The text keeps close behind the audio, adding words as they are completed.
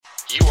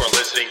You are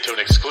listening to an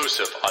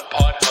exclusive on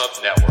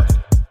PodHub Network.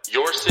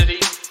 Your city,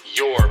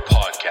 your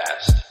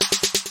podcast.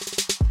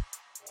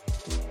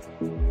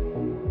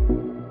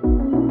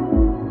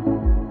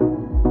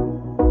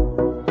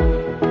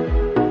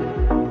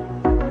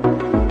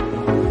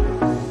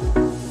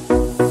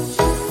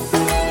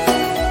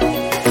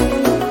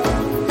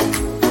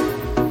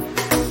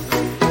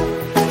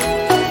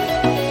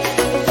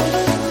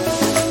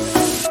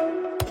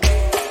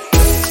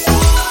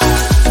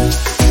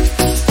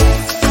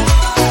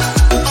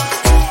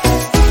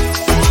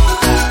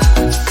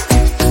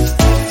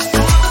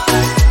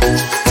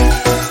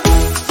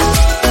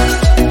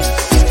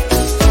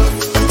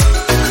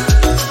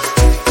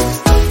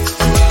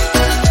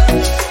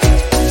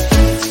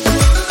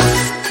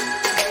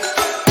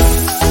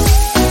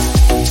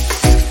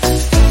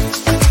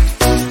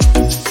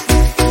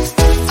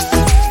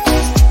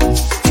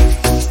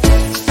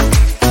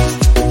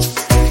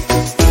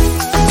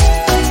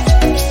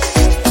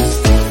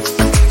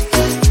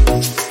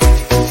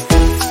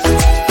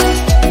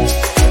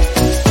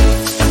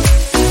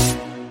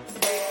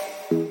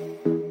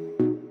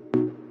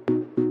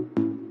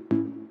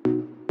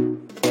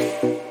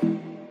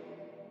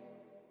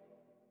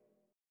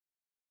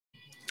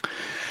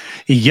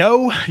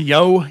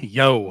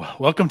 Yo.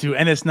 Welcome to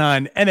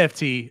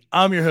NS9NFT.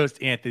 I'm your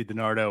host, Anthony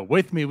DiNardo.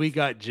 With me, we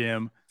got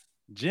Jim.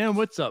 Jim,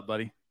 what's up,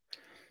 buddy?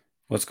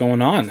 What's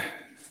going on?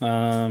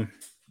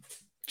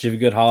 Did you have a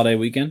good holiday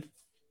weekend?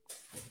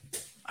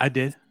 I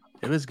did.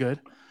 It was good.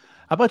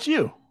 How about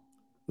you?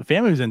 The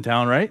family was in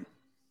town, right?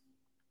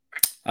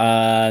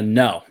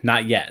 No,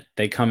 not yet.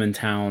 They come in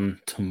town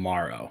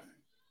tomorrow.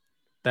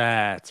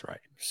 That's right.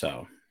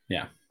 So,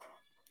 yeah.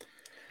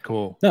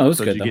 Cool. No, it was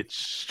so good. Did you get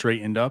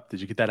straightened up?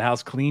 Did you get that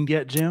house cleaned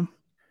yet, Jim?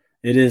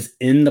 It is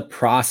in the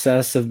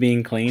process of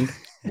being cleaned.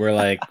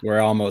 We're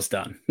almost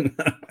done.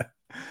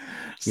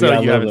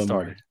 So you haven't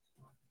started?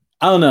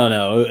 Oh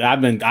no.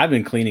 I've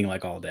been cleaning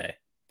like all day,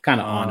 kind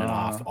of on and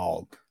off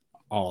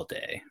all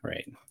day,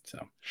 right? So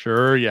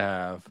sure you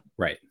have.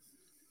 Right.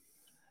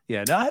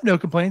 Yeah, no, I have no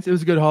complaints. It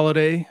was a good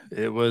holiday.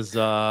 It was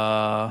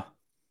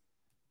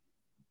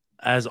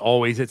as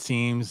always, it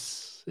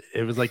seems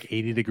it was like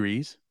 80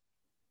 degrees.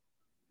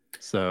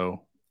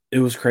 So it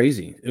was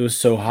crazy. It was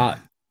so hot.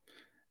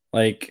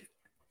 Like,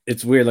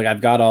 it's weird. Like,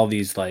 I've got all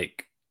these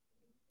like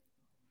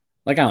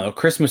I don't know,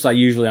 Christmas.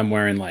 I'm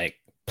wearing like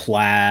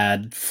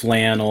plaid,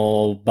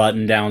 flannel,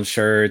 button down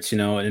shirts,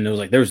 and it was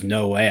like, there was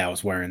no way I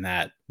was wearing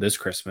that this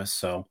Christmas.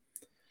 So,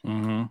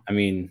 I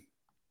mean,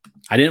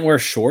 I didn't wear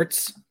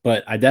shorts,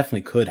 but I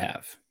definitely could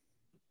have.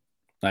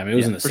 I mean, it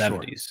was in the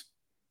 70s. Sure.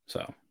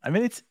 So, I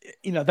mean, it's,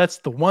 that's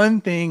the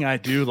one thing I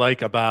do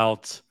like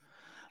about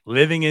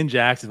living in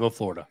Jacksonville,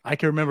 Florida. I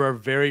can remember our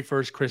very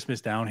first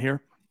Christmas down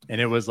here, and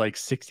it was like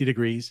 60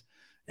 degrees,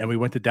 and we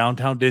went to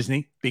downtown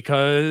Disney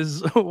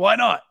because why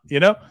not?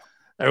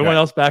 Everyone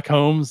else back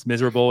home's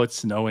miserable. It's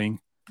snowing,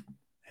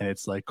 and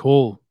it's like,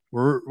 cool.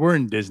 We're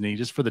in Disney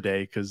just for the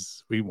day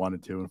because we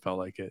wanted to and felt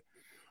like it.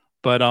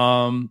 But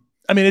I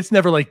mean, it's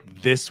never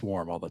like this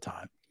warm all the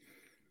time.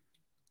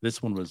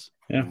 This one was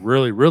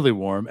really, really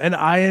warm, and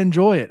I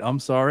enjoy it. I'm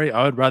sorry.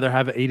 I would rather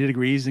have 80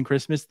 degrees in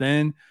Christmas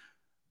than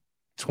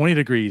 20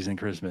 degrees in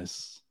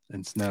Christmas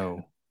and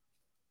snow.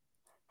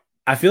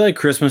 I feel like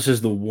Christmas is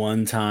the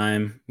one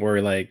time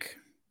where like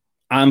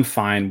I'm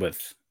fine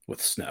with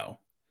snow.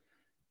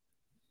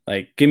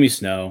 Like, give me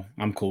snow,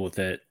 I'm cool with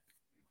it.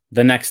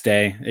 The next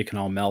day it can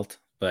all melt,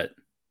 but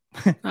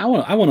I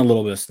want a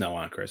little bit of snow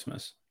on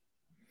Christmas.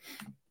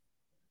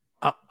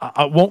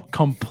 I won't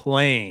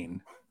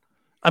complain.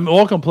 I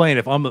won't complain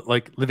if I'm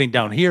like living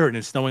down here and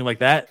it's snowing like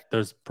that.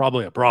 There's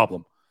probably a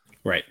problem,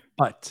 right?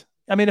 But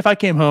I mean, if I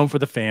came home for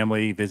the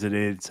family,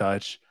 visited,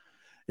 such,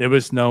 it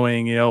was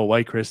snowing,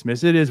 white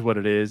Christmas, it is what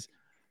it is.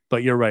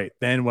 But you're right.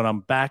 Then when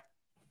I'm back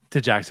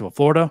to Jacksonville,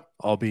 Florida,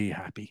 I'll be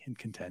happy and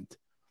content.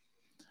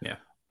 Yeah.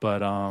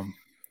 But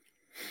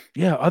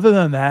yeah, other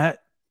than that,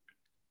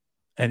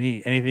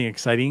 anything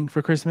exciting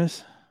for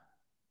Christmas?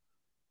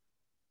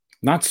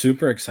 Not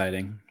super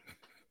exciting.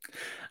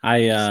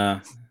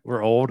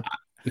 We're old.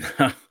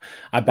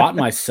 I bought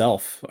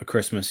myself a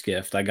Christmas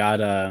gift. I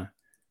got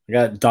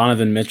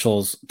Donovan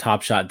Mitchell's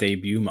Top Shot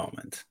debut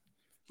moment.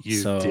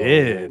 You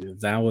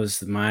did. That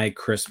was my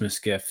Christmas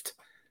gift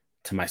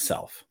to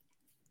myself.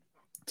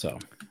 So,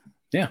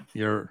 yeah.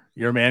 Your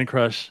man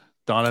crush,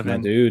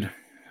 Donovan.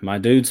 My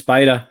dude,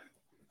 Spida.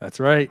 That's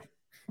right.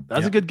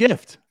 That's a good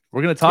gift.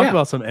 We're going to talk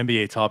about some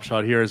NBA Top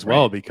Shot here as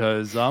well,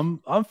 because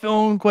I'm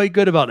feeling quite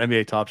good about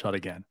NBA Top Shot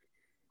again.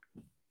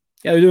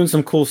 Yeah, they're doing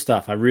some cool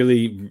stuff. I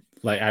really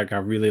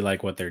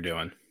like what they're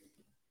doing.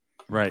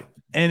 Right.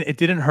 And it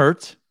didn't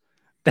hurt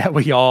that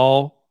we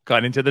all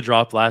got into the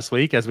drop last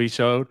week, as we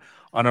showed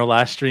on our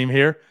last stream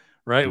here,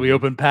 right? We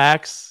opened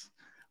packs.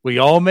 We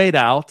all made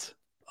out.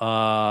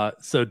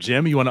 So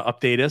Jim, you want to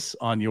update us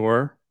on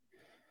your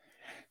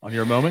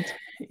moment?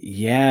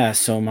 Yeah.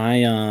 So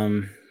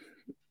my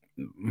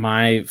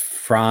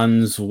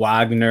Franz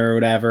Wagner,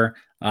 whatever.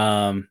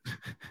 What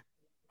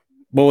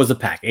was the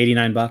pack?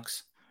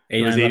 $89.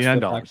 It was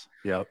 $89.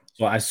 Yep.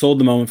 So I sold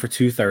the moment for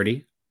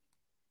 230.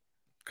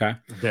 Okay.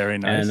 Very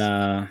nice.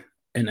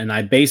 And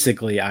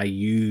I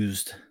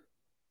used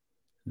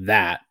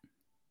that,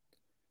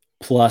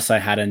 plus I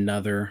had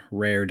another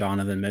rare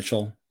Donovan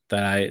Mitchell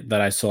that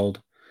I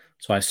sold.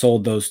 So I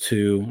sold those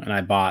two and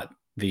I bought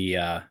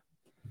the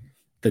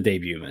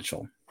debut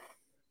Mitchell.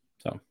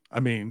 So I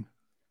mean,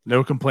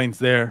 no complaints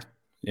there.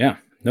 yeah,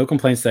 no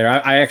complaints there.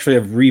 I actually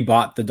have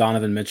rebought the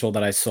Donovan Mitchell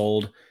that I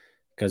sold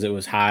because it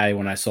was high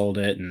when I sold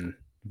it and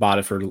bought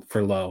it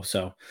for low.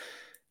 So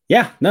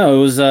yeah, no, it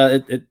was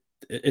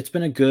it's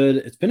been a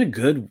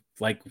good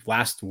like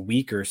last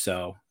week or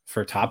so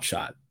for Top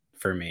Shot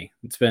for me.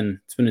 It's been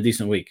a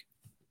decent week.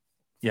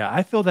 Yeah,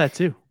 I feel that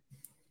too.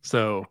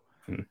 So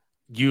Hmm.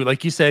 you,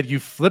 like you said, you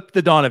flipped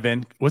the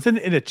Donovan. Wasn't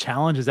it a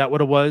challenge? Is that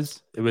what it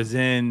was? It was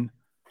in.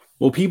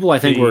 Well, people I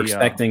think were the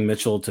expecting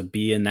Mitchell to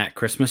be in that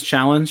Christmas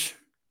challenge.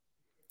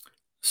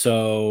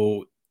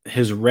 So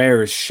his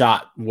rares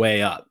shot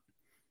way up.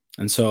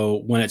 And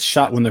so when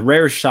the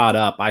rares shot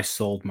up, I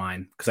sold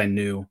mine because I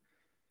knew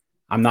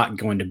I'm not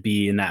going to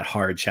be in that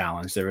hard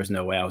challenge. There was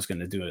no way I was going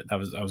to do it. I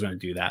was going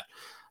to do that.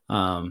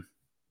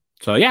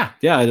 So yeah,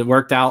 it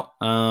worked out.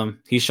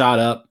 He shot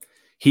up.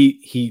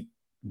 He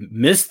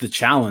missed the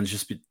challenge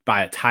just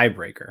by a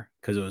tiebreaker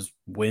because it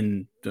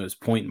was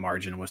point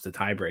margin was the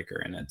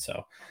tiebreaker in it.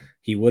 So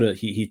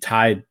he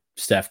tied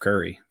Steph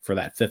Curry for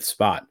that 5th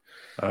spot.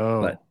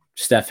 Oh, But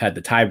Steph had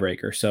the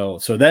tiebreaker.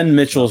 So then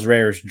Mitchell's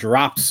rares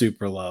dropped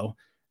super low,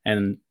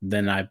 and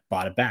then I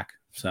bought it back.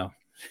 So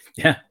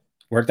yeah,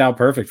 worked out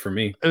perfect for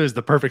me. it was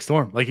the perfect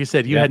storm. Like you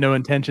said, you had no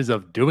intentions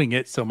of doing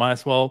it, so might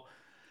as well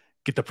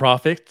get the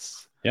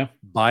profits. Yeah,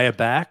 buy it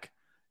back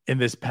in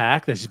this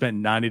pack that you spent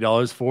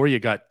 $90 for. You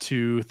got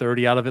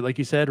 230 out of it, like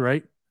you said,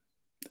 right?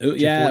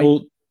 Yeah.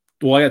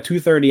 Well, I got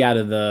 230 out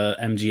of the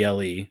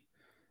MGLE,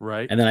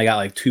 right? And then I got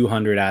like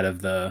 200 out of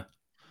the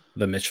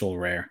Mitchell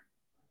rare.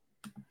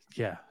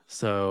 Yeah.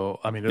 So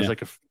I mean, it was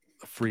like a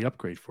free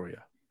upgrade for you.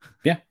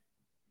 Yeah.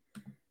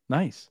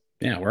 Nice.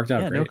 Yeah, it worked out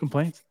great. No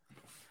complaints.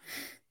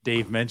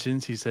 Dave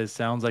mentions, he says,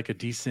 sounds like a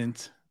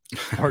decent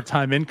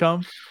part-time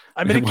income.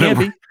 I mean, it can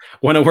be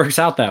when it works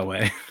out that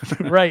way.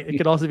 Right. It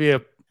could also be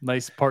a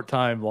nice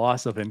part-time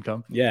loss of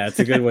income. Yeah, it's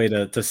a good way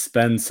to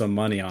spend some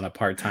money on a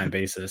part-time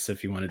basis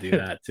if you want to do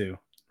that too.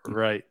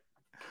 Right.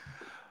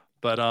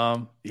 But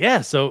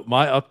so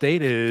my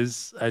update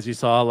is, as you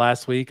saw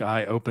last week,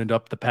 I opened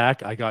up the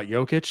pack. I got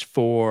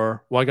Jokic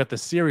I got the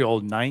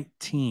serial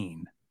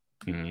 19.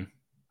 Mm-hmm.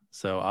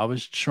 So I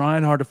was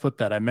trying hard to flip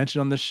that. I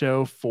mentioned on the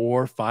show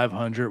for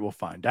 500. We'll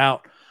find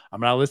out.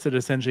 I'm not listed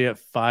essentially at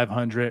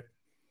 500.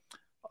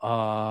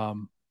 I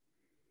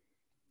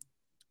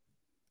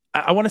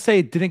want to say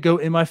it didn't go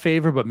in my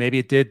favor, but maybe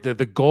it did.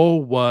 The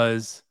goal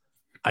was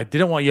I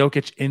didn't want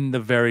Jokic in the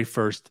very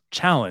first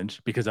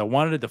challenge because I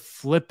wanted to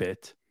flip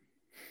it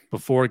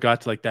before it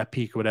got to like that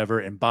peak or whatever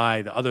and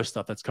buy the other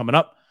stuff that's coming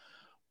up.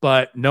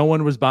 But no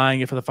one was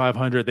buying it for the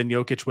 500. Then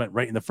Jokic went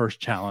right in the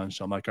first challenge.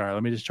 So I'm like, all right,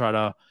 let me just try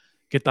to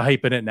get the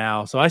hype in it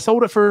now. So I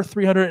sold it for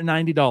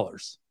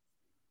 $390.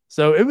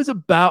 So it was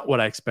about what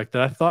I expected.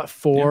 I thought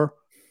 4.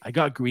 Yeah. I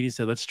got greedy,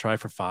 said let's try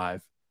for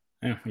 5.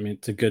 Yeah, I mean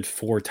it's a good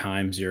 4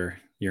 times your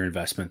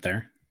investment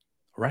there.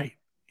 Right.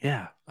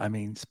 Yeah. I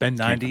mean, spend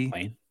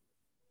 90,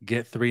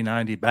 get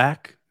 390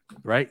 back,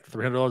 right?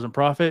 $300 in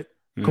profit.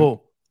 Mm-hmm.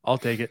 Cool. I'll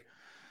take it.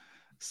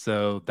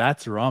 So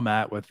that's where I'm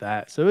at with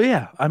that. So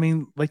yeah, I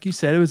mean, like you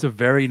said, it was a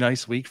very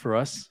nice week for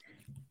us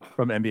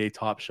from NBA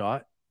Top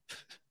Shot.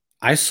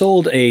 I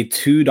sold a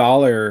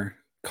 $2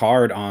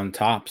 card on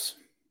Topps.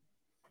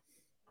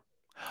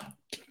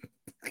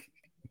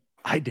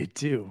 I did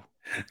too.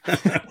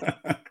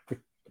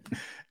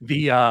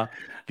 The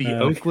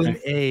Oakland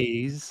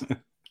A's.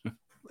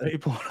 Let me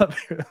pull it up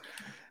here.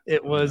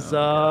 It was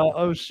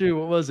oh shoot,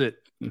 what was it?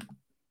 Let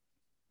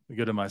me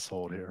go to my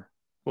sold here.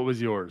 What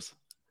was yours?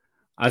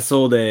 I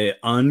sold a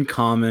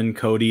uncommon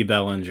Cody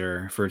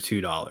Bellinger for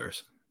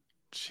 $2.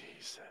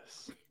 Jesus.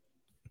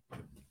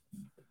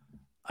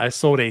 I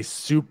sold a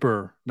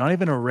super, not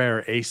even a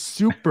rare, a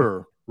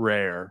super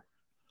rare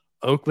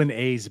Oakland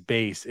A's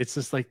base. It's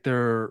just like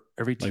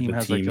every team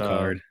has team like a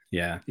card.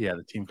 Yeah,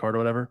 the team card or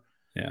whatever.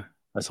 Yeah.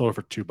 I sold it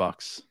for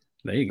 $2.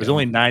 There you go. There's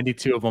only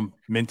 92 of them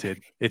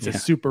minted. It's a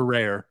super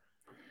rare,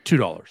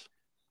 $2.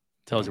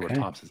 Tells you where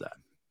Topps is at.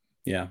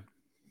 Yeah.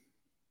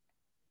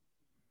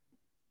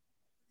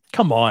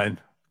 Come on,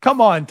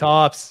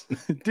 Topps.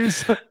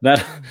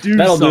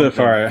 That'll do it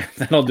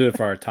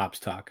for our Topps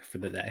talk for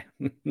the day.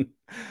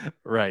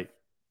 Right.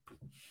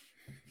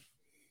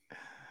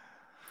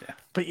 Yeah.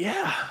 But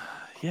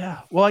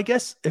yeah. Well, I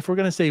guess if we're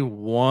gonna say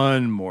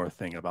one more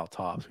thing about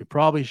Topps, we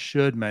probably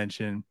should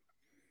mention,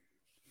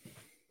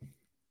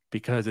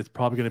 because it's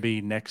probably gonna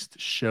be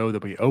next show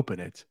that we open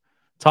it.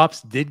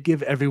 Topps did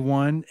give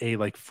everyone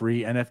a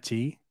free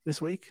NFT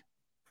this week.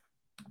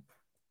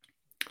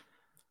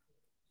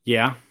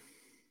 Yeah.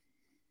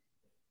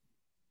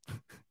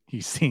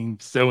 You seem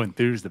so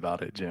enthused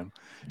about it, Jim.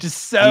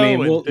 Just so I mean,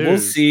 we'll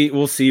enthused.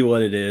 we'll see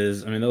what it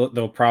is. I mean,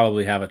 they'll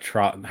probably have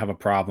a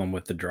problem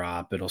with the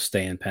drop. It'll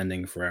stay in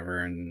pending forever,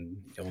 and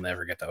you'll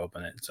never get to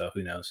open it. So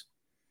who knows?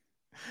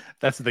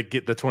 That's the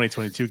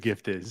 2022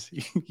 gift is.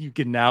 You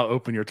can now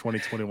open your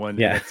 2021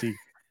 NFT.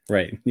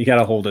 Right. You got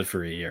to hold it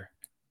for a year.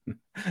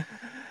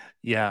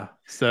 Yeah.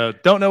 So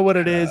don't know what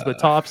it is, but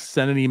Topps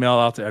sent an email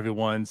out to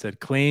everyone,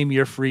 said, claim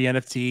your free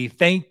NFT.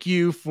 Thank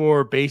you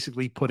for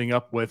basically putting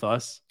up with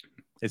us,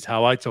 is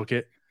how I took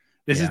it.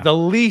 This is the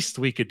least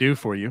we could do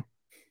for you,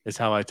 is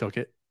how I took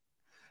it.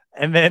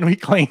 And then we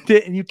claimed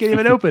it, and you can't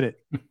even open it.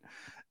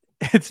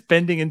 It's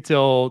pending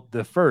until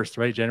the 1st,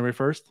 right? January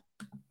 1st?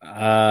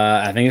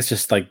 I think it's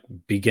just like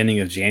beginning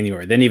of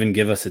January. They didn't even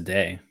give us a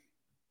day.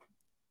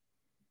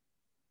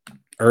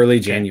 Early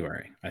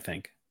January, I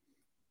think.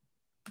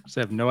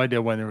 So I have no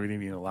idea when they're going to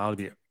be allowed to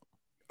be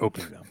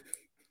opening them.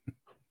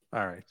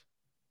 All right.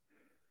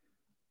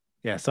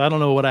 Yeah, so I don't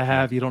know what I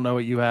have. You don't know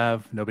what you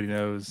have. Nobody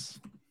knows.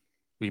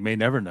 We may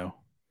never know.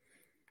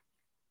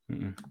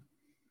 Mm-mm.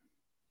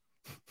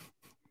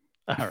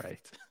 All right.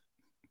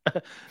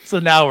 So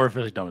now we're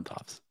officially done with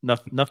Topps.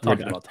 Enough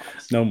talking about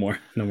Topps. No more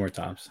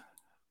Topps.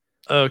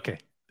 Okay.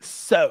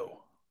 So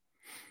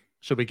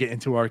should we get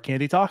into our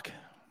candy talk?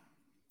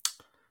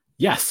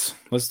 Yes,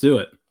 let's do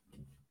it.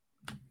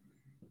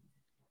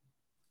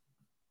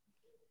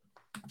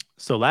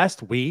 So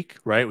last week,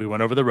 right, we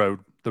went over the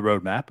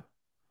roadmap.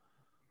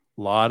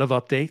 A lot of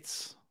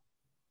updates.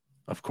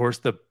 Of course,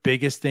 the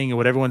biggest thing and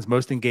what everyone's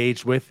most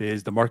engaged with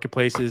is the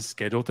marketplace is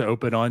scheduled to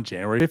open on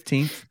January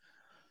 15th.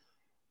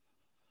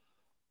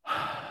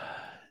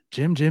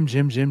 Jim.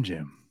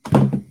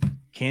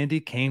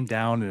 Candy came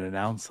down and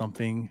announced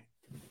something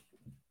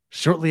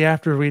shortly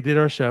after we did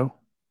our show.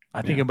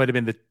 I think it might have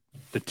been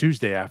the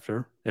Tuesday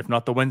after, if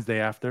not the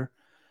Wednesday after.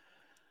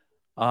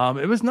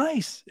 It was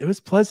nice. It was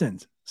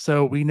pleasant.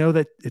 So we know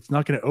that it's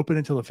not going to open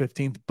until the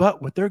 15th,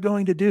 but what they're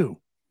going to do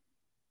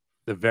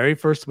the very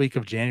first week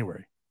of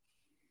January,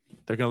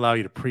 they're going to allow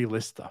you to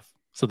pre-list stuff.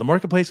 So the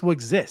marketplace will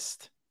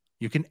exist.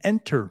 You can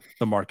enter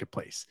the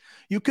marketplace.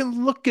 You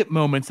can look at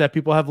moments that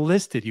people have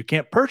listed. You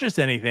can't purchase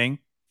anything,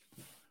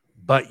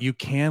 but you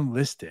can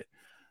list it.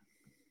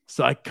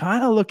 So I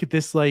kind of look at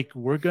this like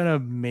we're going to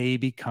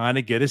maybe kind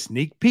of get a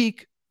sneak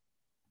peek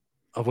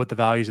of what the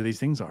values of these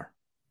things are.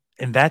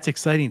 And that's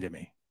exciting to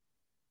me.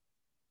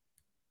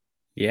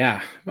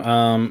 Yeah,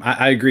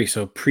 I agree.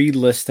 So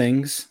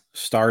pre-listings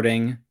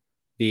starting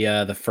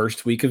the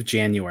first week of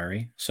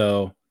January.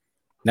 So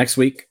next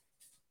week,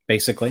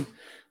 basically,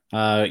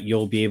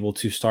 you'll be able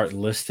to start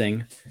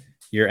listing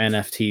your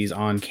NFTs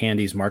on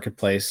Candy's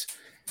marketplace.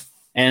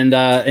 And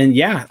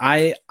yeah,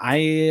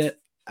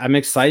 I'm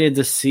excited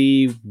to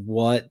see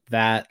what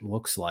that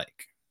looks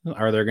like.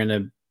 Are there going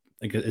to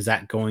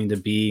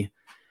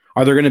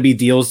be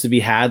deals to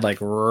be had?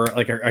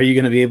 Are you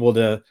going to be able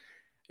to?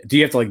 Do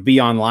you have to like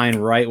be online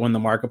right when the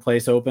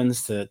marketplace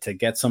opens to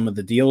get some of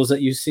the deals that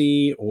you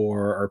see,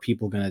 or are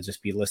people going to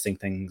just be listing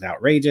things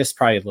outrageous?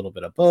 Probably a little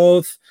bit of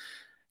both.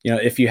 You know,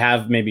 if you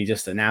have maybe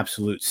just an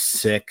absolute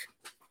sick,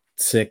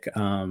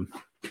 NFT,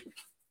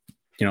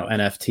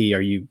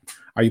 are you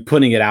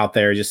putting it out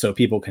there just so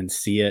people can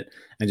see it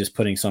and just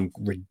putting some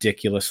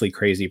ridiculously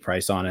crazy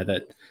price on it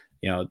that,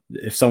 you know,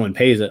 if someone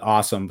pays it,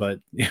 awesome, but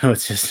you know,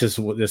 it's just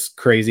this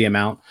crazy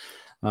amount.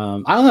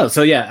 I don't know.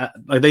 So yeah,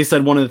 like they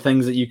said, one of the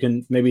things that you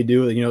can maybe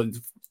do,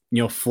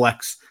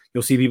 flex.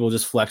 You'll see people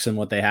just flexing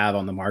what they have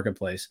on the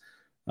marketplace.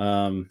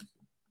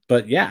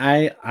 But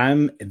yeah,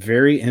 I'm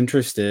very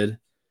interested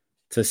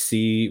to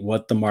see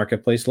what the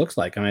marketplace looks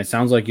like. I mean, it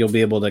sounds like you'll be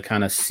able to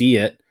kind of see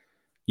it.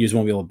 You just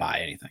won't be able to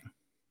buy anything.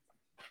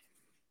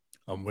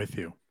 I'm with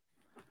you.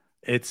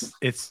 It's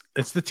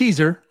the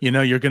teaser. You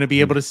know, you're going to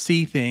be able to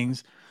see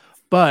things,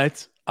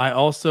 but I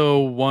also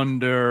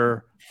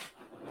wonder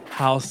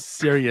how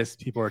serious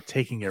people are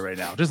taking it right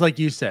now. Just like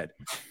you said,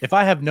 if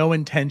I have no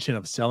intention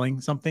of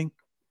selling something,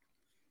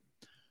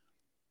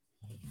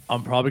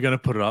 I'm probably going to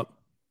put it up.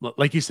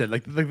 Like you said,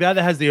 like the guy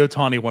that has the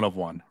Otani 1 of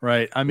 1,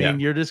 right? I mean,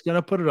 You're just going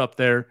to put it up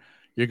there.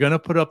 You're going to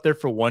put it up there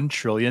for $1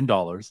 trillion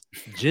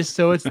just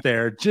so it's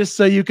there, just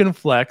so you can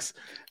flex.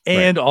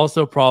 And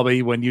also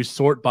probably when you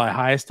sort by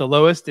highest to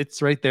lowest,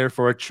 it's right there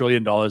for $1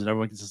 trillion and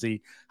everyone can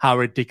see how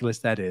ridiculous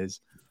that is.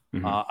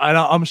 And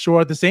I'm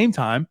sure at the same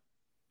time,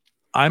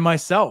 I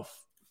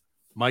myself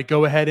might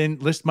go ahead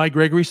and list my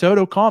Gregory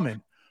Soto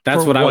common.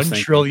 That's what I was $1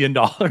 thinking. trillion.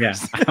 Yeah,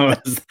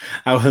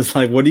 I was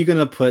like, what are you going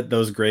to put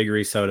those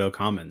Gregory Soto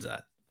commons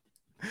at?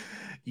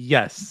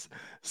 Yes.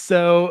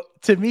 So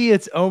to me,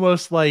 it's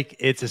almost like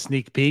it's a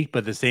sneak peek, but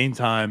at the same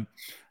time,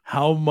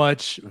 how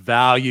much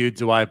value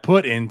do I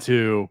put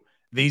into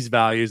these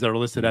values that are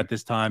listed at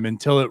this time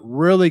until it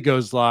really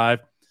goes live?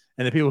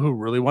 And the people who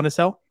really want to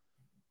sell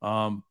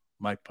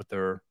might put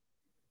the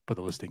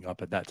listing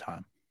up at that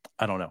time.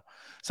 I don't know.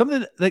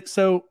 Something like,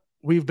 so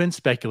we've been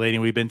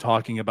speculating, we've been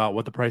talking about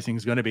what the pricing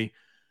is going to be.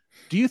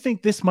 Do you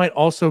think this might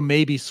also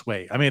maybe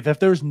sway? I mean, if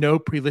there's no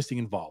pre-listing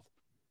involved,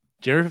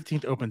 January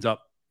 15th opens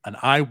up and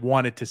I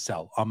want it to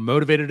sell, I'm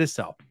motivated to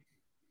sell.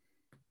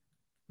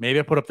 maybe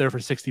I put up there for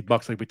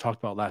 $60 like we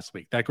talked about last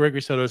week. That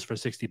Gregory Soto is for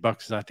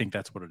 $60. I think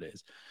that's what it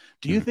is.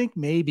 Do you think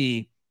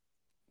maybe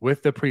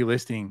with the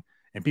pre-listing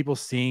and people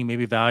seeing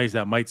maybe values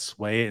that might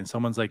sway it, and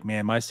someone's like,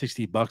 man, my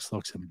 $60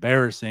 looks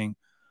embarrassing.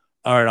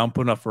 All right, I'm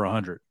putting up for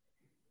 100.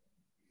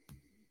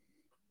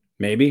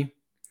 Maybe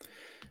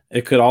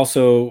it could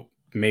also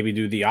maybe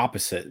do the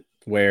opposite,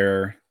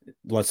 where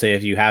let's say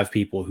if you have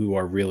people who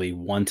are really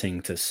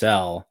wanting to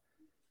sell,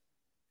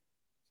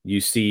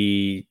 you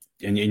see,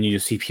 and you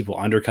just see people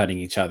undercutting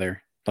each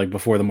other like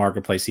before the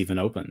marketplace even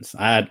opens.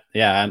 I'm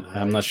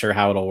not sure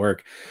how it'll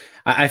work.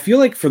 I feel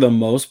like for the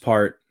most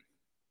part,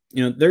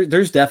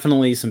 there's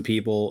definitely some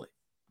people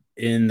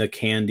in the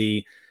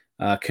candy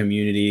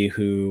community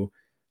who,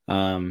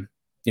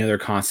 they're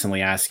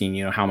constantly asking,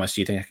 how much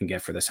do you think I can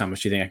get for this? How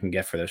much do you think I can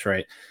get for this?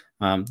 Right.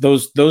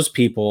 Those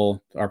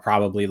people are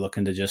probably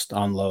looking to just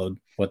unload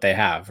what they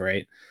have.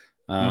 Right.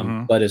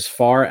 But as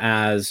far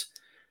as,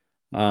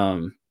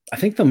 I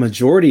think the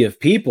majority of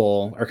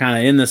people are kind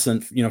of in this,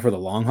 for the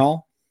long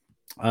haul.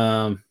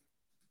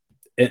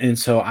 And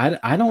so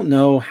I don't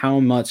know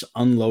how much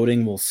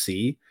unloading we'll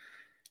see,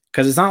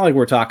 because it's not like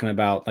we're talking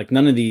about like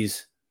none of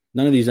these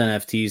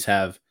NFTs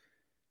have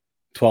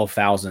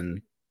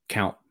 12,000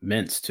 count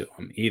mints to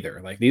them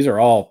either. Like these are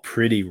all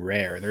pretty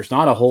rare. There's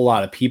not a whole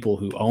lot of people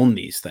who own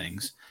these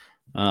things.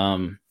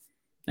 And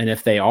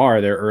if they are,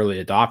 they're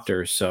early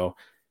adopters. So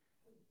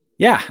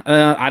yeah,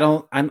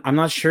 I'm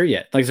not sure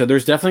yet. Like I said,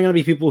 there's definitely going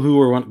to be people who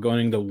are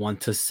going to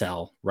want to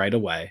sell right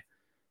away.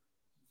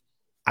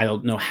 I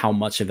don't know how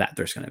much of that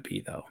there's going to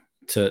be though,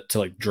 to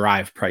like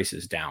drive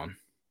prices down.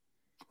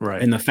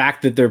 Right. And the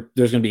fact that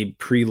there's going to be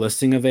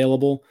pre-listing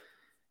available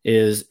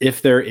is,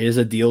 if there is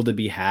a deal to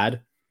be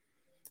had,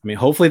 I mean,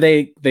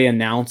 hopefully they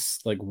announce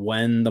like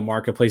when the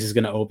marketplace is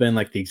going to open,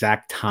 like the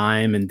exact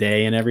time and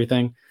day and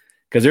everything.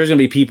 Because there's going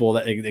to be people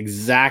that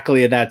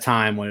exactly at that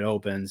time when it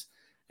opens,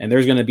 and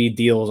there's going to be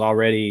deals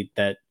already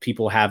that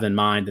people have in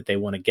mind that they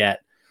want to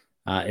get.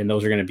 And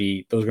those are going to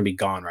be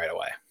gone right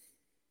away.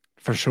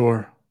 For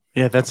sure.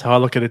 Yeah, that's how I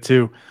look at it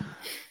too.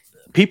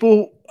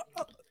 People,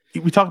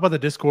 we talked about the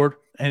Discord,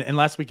 and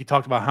last week you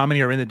talked about how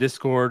many are in the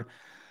Discord,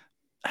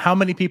 how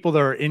many people that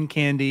are in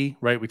Candy,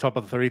 right? We talked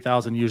about the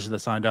 30,000 users that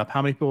signed up.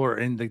 How many people are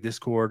in the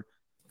Discord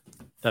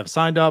that have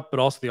signed up, but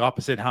also the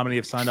opposite, how many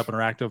have signed up and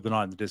are active, they're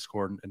not in the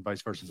Discord, and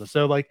vice versa.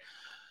 So like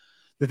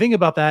the thing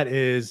about that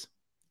is,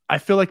 I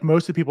feel like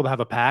most of the people that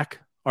have a pack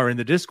are in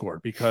the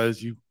Discord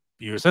because you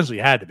essentially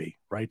had to be,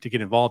 right, to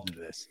get involved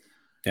into this.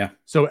 Yeah.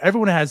 So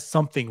everyone has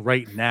something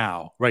right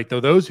now, right?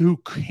 Though those who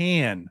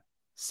can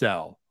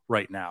sell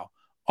right now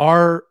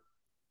are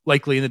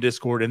likely in the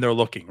Discord and they're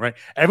looking, right?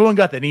 Everyone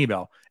got that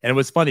email, and it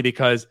was funny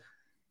because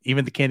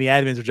even the Candy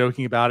admins are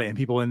joking about it, and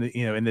people in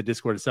the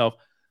Discord itself.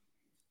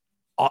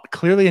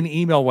 Clearly, an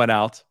email went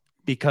out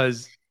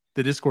because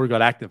the Discord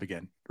got active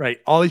again, right?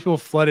 All these people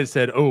flooded,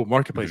 said, "Oh,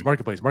 marketplace,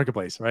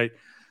 right?"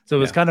 So it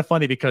was kind of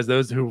funny because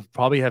those who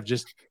probably have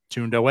just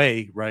tuned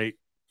away, right,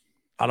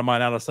 out of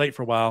mind, out of sight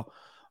for a while,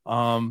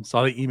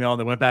 saw the email and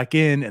they went back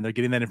in and they're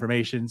getting that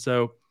information.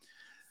 So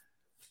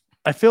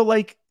I feel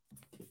like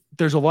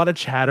there's a lot of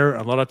chatter,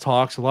 a lot of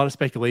talks, a lot of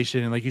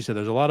speculation. And like you said,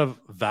 there's a lot of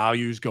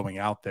values going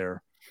out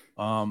there.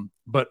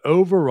 But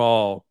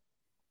overall,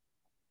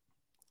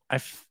 I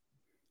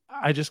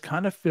just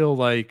kind of feel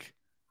like,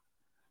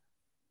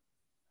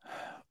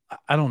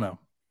 I don't know.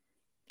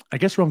 I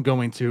guess where I'm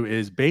going to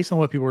is based on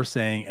what people are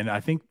saying. And I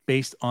think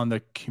based on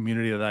the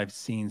community that I've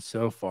seen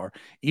so far,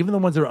 even the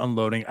ones that are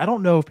unloading, I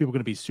don't know if people are going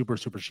to be super,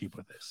 super cheap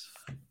with this.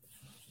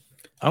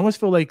 I almost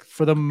feel like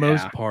for the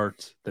most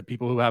part, the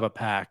people who have a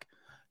pack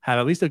have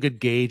at least a good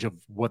gauge of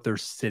what they're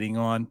sitting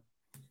on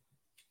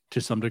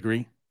to some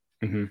degree.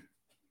 Mm-hmm.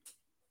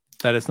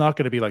 That it's not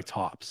going to be like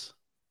tops.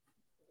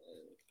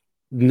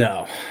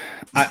 No,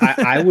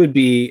 I would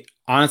be,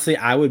 honestly,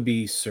 I would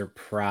be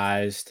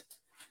surprised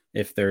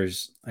if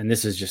there's, and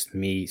this is just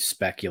me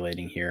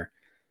speculating here,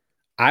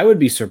 I would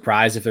be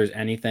surprised if there's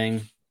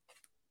anything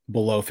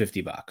below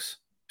 $50.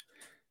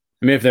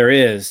 I mean, if there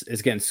is,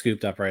 it's getting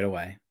scooped up right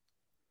away.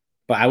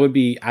 But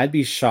I'd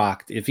be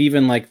shocked if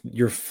even like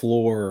your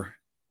floor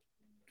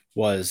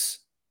was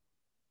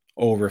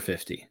over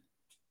 50.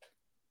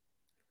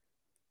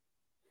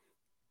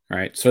 All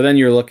right. So then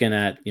you're looking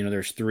at,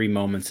 there's 3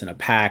 moments in a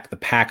pack. The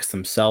packs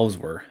themselves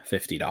were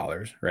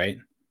 $50, right?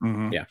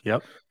 Mm-hmm. Yeah.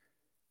 Yep.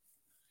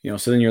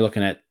 So then you're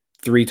looking at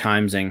 3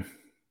 timesing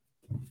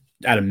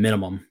at a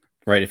minimum,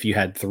 right? If you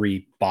had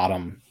 3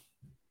 bottom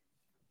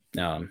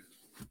ones.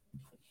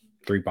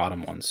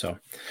 So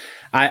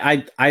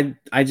I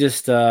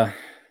just, I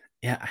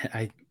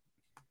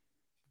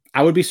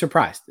would be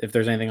surprised if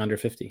there's anything under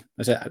 50.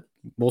 I said,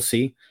 we'll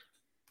see.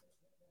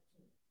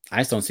 I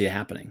just don't see it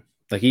happening.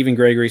 Like even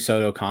Gregory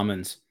Soto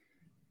Commons,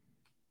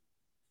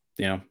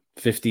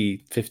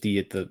 50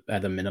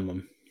 at the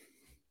minimum.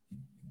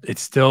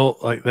 It's still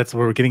like, that's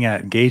where we're getting at,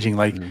 engaging.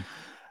 Like,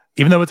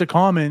 even though it's a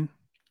common,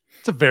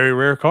 it's a very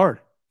rare card.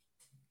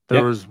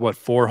 There was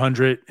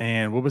 400,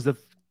 and what was the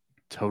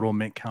total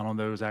mint count on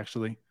those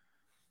actually?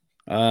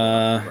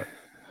 Hold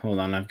hold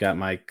on, I've got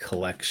my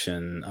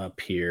collection up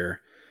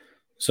here.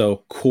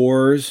 So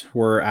cores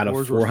were out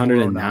of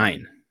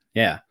 409.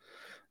 Yeah.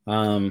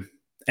 And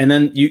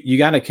then you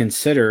got to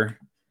consider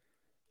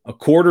a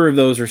quarter of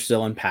those are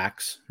still in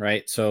packs,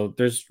 right? So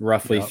there's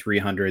roughly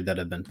 300 that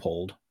have been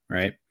pulled,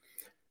 right?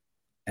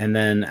 And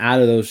then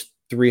out of those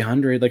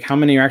 300, like how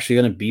many are actually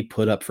going to be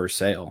put up for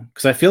sale?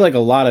 Because I feel like a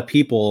lot of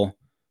people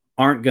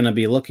aren't going to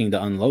be looking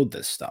to unload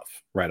this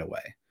stuff right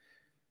away.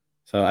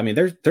 So, I mean,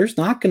 there's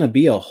not going to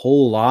be a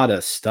whole lot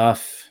of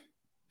stuff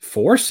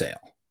for sale.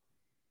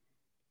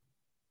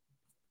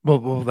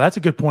 Well, that's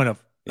a good point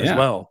as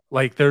well.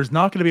 Like, there's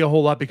not going to be a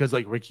whole lot because,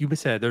 like Rick, you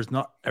said,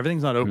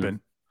 everything's not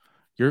open.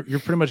 You're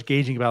pretty much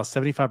gauging about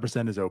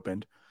 75% is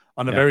opened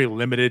on a very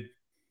limited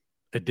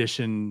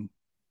edition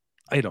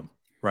item,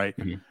 right?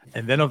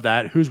 And then of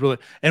that, who's really,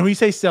 and when you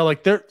say sell,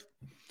 like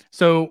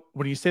so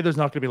when you say there's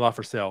not going to be a lot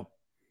for sale,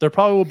 there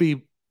probably will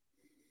be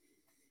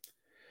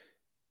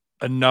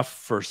enough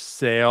for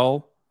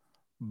sale.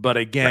 But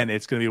again,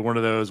 it's going to be one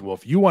of those, well,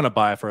 if you want to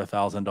buy it for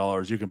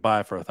 $1,000, you can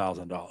buy it for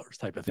 $1,000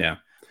 type of thing. Yeah.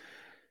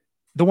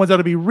 The ones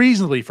that'll be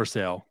reasonably for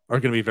sale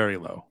are going to be very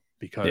low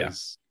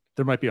because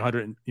there might be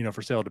 100,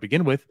 for sale to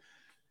begin with.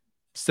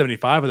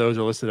 75 of those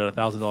are listed at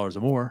 $1,000 or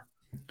more.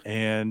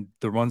 And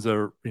the ones that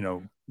are,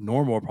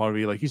 normal will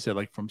probably be, like you said,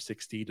 like from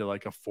 60 to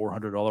like a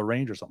 $400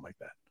 range or something like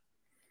that.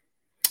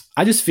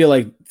 I just feel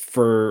like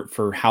for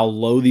how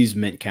low these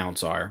mint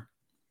counts are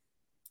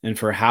and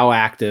for how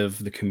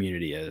active the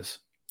community is,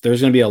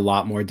 there's going to be a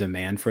lot more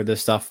demand for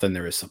this stuff than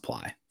there is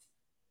supply.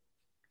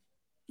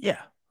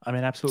 Yeah. I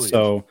mean, absolutely.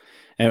 So,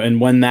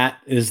 and when that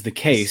is the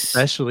case,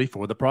 especially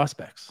for the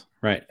prospects,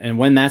 right? And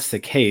when that's the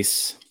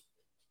case,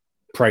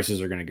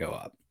 prices are going to go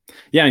up.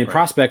 Yeah. I mean,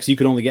 prospects, you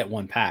could only get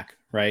one pack,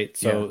 right?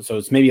 So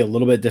it's maybe a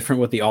little bit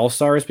different with the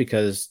all-stars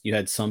because you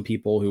had some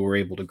people who were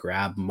able to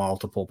grab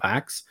multiple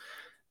packs.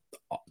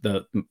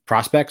 The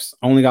prospects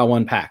only got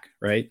one pack,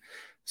 right?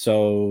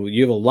 So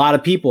you have a lot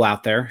of people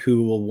out there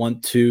who will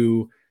want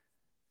to,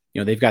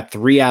 they've got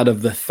 3 out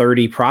of the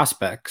 30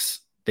 prospects.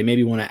 They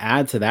maybe want to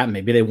add to that.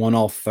 Maybe they want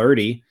all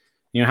 30.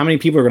 How many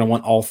people are going to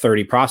want all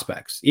 30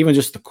 prospects, even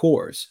just the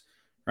cores,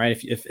 right?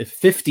 If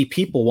 50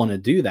 people want to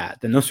do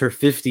that, then those are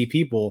 50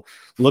 people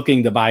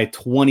looking to buy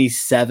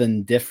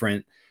 27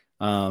 different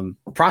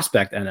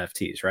prospect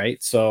NFTs,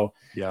 right? So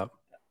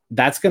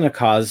that's going to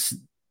cause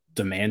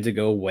demand to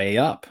go way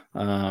up.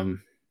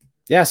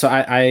 So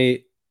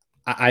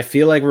I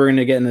feel like we're going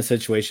to get in a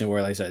situation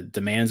where, like I said,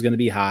 demand's going to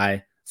be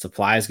high,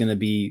 supply is going to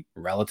be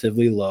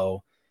relatively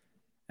low,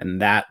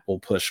 and that will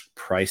push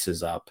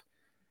prices up.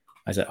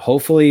 I said,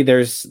 hopefully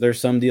there's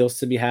some deals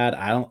to be had.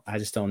 I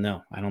just don't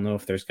know. I don't know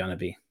if there's going to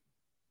be,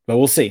 but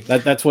we'll see.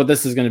 That's what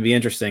this is going to be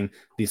interesting.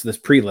 This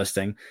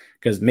pre-listing,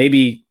 because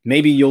maybe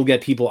you'll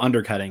get people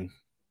undercutting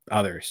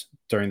others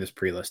during this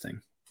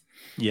pre-listing.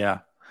 Yeah.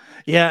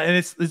 And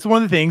it's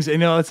one of the things,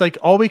 it's like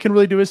all we can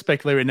really do is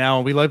speculate right now.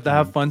 And we love to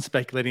have fun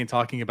speculating and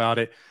talking about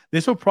it.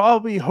 This will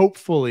probably,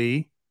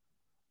 hopefully,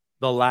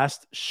 the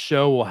last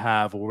show we'll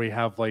have where we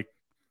have like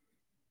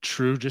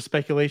true just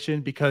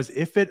speculation, because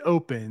if it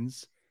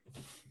opens,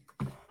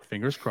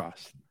 fingers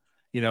crossed,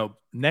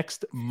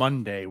 next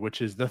Monday,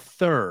 which is the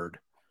 3rd,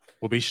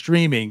 we'll be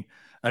streaming.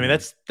 I mean,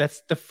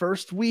 that's the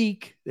first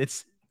week.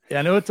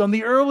 I know it's on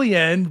the early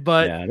end,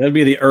 but that'd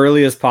be the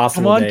earliest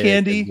possible. Come on,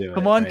 Candy.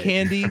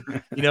 Candy.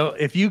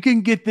 If you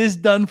can get this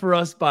done for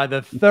us by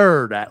the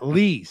 3rd, at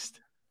least.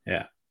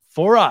 Yeah.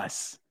 For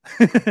us.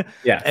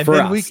 And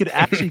then we could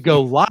actually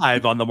go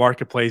live on the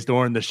marketplace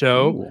during the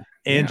show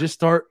and just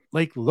start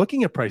like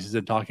looking at prices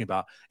and talking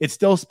about it's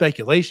still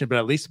speculation, but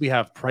at least we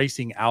have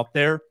pricing out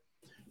there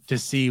to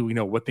see,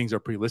 what things are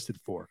pre-listed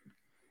for.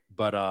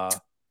 But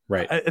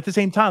at the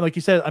same time, like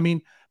you said, I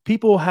mean,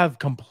 people have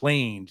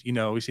complained,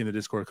 we see in the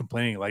Discord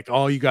complaining like,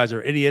 oh, you guys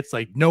are idiots.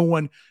 Like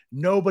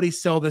nobody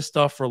sell this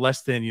stuff for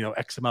less than,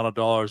 X amount of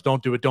dollars.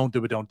 Don't do it. Don't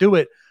do it. Don't do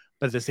it.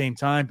 But at the same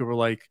time, people are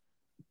like,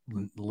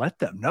 let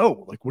them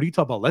know. Like, what are you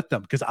talking about? Let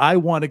them, because I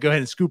want to go ahead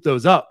and scoop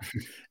those up.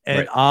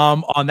 And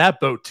I'm on that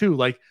boat too.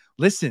 Like,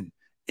 listen,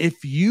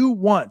 if you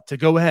want to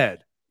go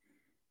ahead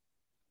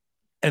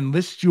and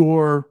list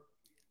your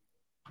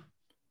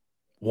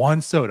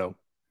Juan Soto,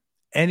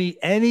 any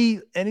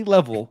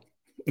level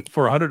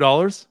for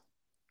 $100,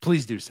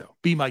 please do so.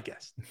 Be my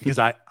guest, because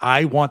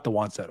I want the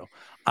Juan Soto.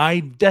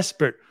 I'm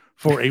desperate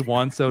for a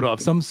Juan Soto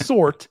of some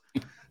sort.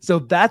 So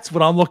that's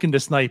what I'm looking to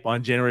snipe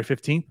on January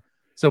 15th.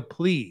 So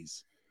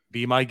please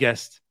be my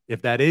guest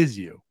if that is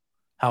you.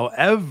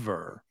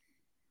 However,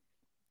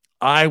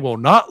 I will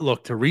not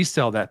look to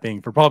resell that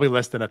thing for probably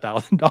less than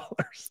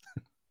 $1,000.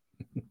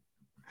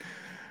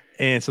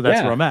 And so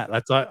that's where I'm at.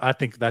 I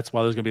think that's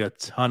why there's going to be a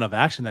ton of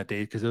action that day,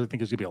 because I think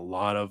there's going to be a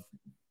lot of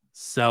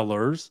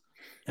sellers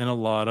and a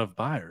lot of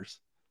buyers.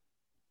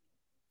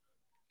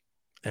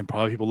 And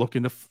probably people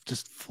looking to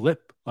just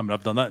flip. I mean,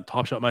 I've done that in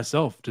Top Shot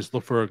myself. Just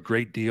look for a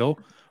great deal,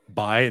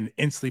 buy and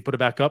instantly put it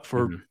back up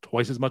for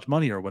twice as much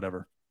money or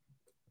whatever.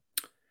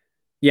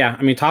 Yeah,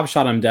 I mean, Top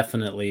Shot, I'm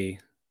definitely,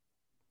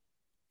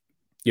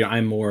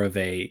 I'm more of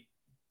a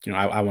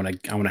I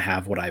want to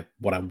have what I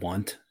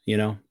want,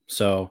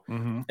 So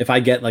Mm-hmm. if I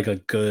get like a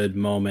good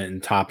moment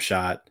in Top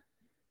Shot,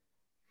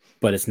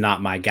 but it's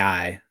not my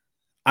guy,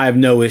 I have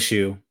no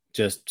issue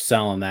just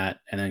selling that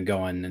and then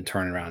going and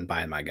turning around and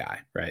buying my guy,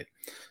 right?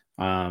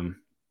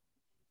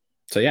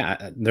 So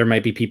yeah, there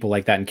might be people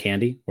like that in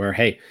Candy where,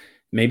 hey,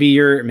 maybe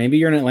you're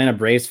an Atlanta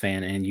Braves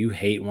fan and you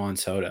hate Juan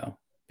Soto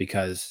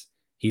because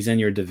he's in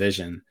your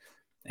division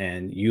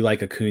and you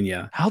like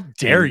Acuna. How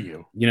dare And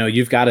you?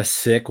 you've got a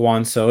sick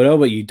Juan Soto,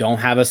 but you don't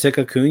have a sick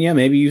Acuna.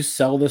 Maybe you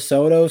sell the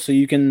Soto so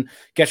you can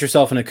get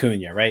yourself an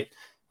Acuna, right?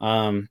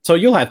 So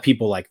you'll have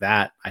people like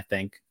that, I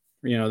think.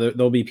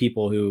 There'll be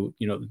people who,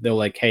 they're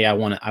like, hey, I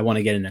want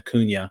to get an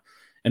Acuna.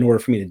 In order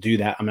for me to do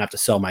that, I'm gonna have to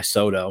sell my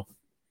Soto.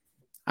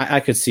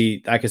 I could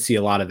see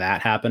a lot of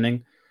that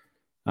happening.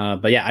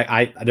 But yeah,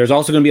 I there's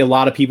also going to be a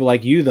lot of people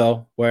like you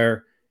though,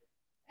 where,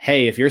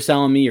 hey, if you're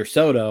selling me your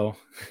Soto,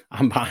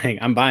 I'm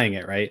buying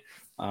it, right?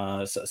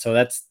 So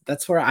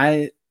that's where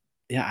I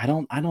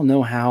don't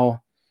know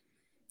how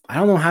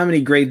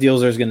many great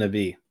deals there's going to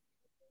be.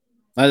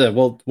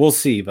 We'll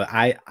see, but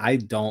I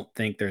don't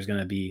think there's going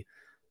to be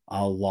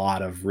a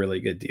lot of really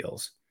good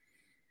deals,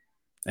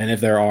 and if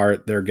there are,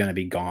 they're going to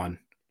be gone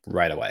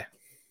right away.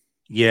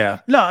 Yeah.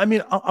 No, I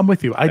mean, I'm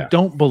with you. I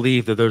don't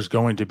believe that there's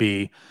going to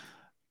be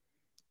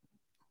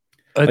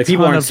a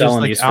people ton aren't of just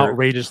selling like these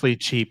outrageously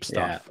cheap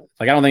stuff. Yeah.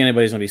 Like I don't think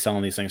anybody's going to be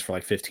selling these things for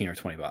like $15 or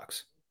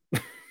 $20.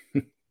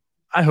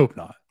 I hope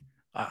not.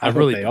 I hope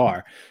really they don't.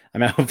 are. I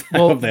mean, I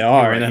hope they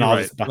are, and then I'll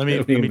just buy, let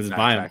me just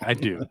buy them. I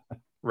do.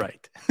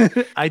 Right.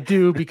 I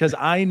do, because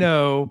I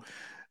know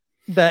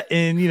that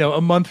in, a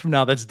month from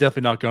now, that's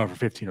definitely not going for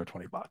 15 or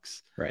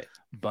 $20. Right.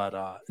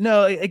 But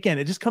no, again,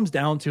 it just comes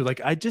down to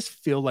like, I just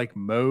feel like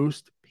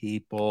most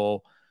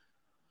people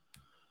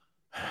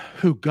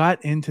who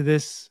got into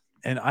this,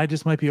 and I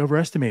just might be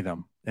overestimating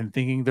them and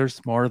thinking they're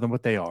smarter than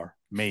what they are.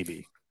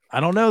 Maybe. I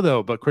don't know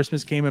though, but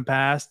Christmas came and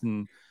passed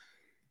and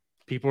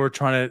people are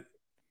trying to,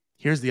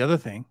 here's the other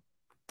thing.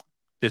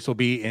 This will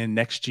be in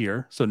next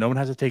year. So no one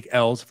has to take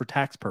L's for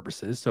tax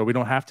purposes. So we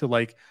don't have to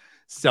like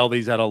sell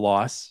these at a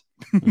loss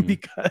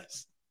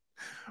because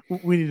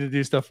we need to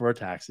do stuff for our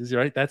taxes,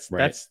 right? That's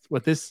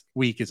what this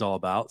week is all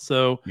about.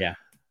 So yeah,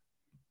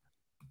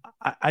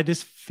 I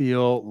just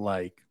feel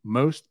like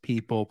most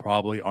people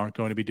probably aren't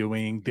going to be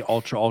doing the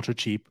ultra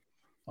cheap.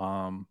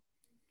 But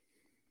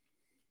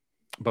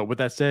with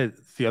that said,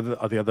 the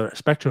other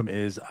spectrum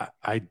is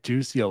I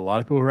do see a lot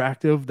of people who are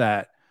active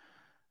that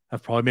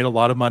have probably made a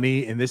lot of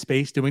money in this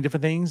space doing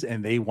different things,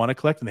 and they want to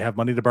collect and they have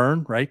money to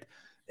burn, right?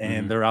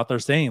 And they're out there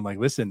saying like,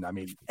 listen, I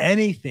mean,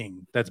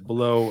 anything that's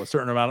below a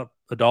certain amount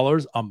of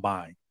dollars, I'm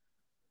buying.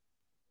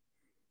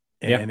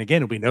 And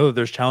again, we know that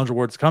there's challenge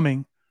awards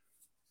coming.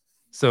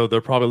 So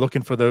they're probably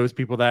looking for those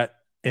people that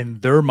in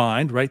their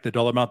mind, right, the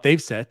dollar amount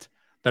they've set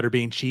that are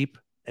being cheap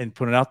and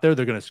put it out there,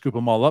 they're going to scoop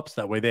them all up. So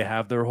that way they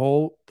have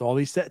all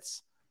these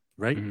sets,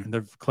 right? And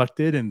they're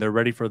collected and they're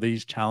ready for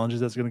these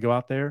challenges that's going to go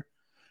out there.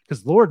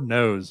 Because Lord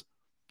knows,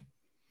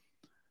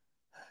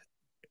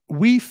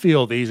 we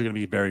feel these are going to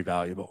be very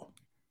valuable,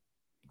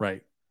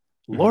 right?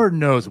 Lord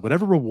knows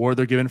whatever reward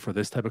they're given for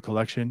this type of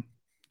collection,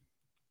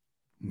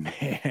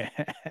 man,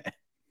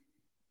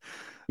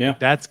 yeah,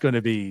 that's going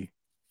to be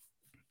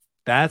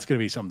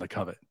something to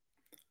covet.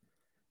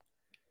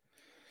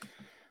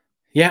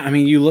 Yeah, I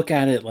mean, you look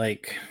at it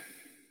like,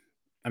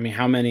 I mean,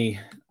 how many?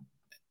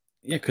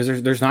 Yeah,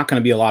 because there's not going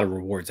to be a lot of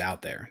rewards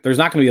out there. There's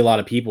not going to be a lot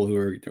of people who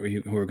are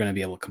going to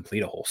be able to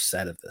complete a whole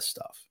set of this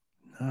stuff.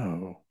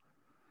 No,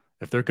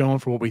 if they're going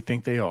for what we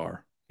think they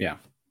are, yeah,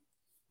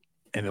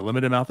 and the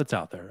limited amount that's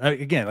out there,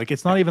 again, like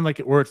it's not even like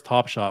where it's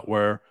Top Shot,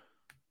 where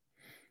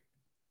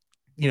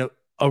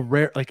a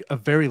rare, like a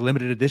very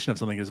limited edition of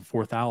something is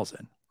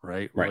 4,000,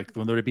 right? Or like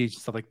when there be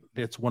stuff like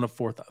it's one of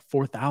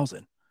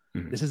 4,000.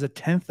 This is a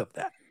tenth of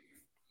that.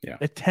 Yeah,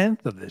 a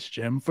tenth of this,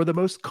 Jim, for the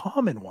most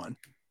common one.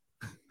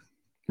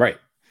 Right.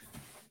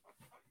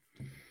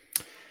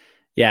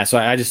 Yeah, so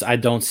I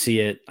don't see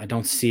it. I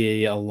don't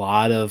see a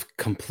lot of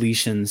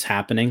completions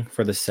happening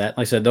for the set.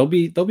 Like I said, there'll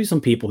be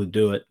some people who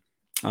do it.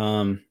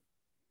 But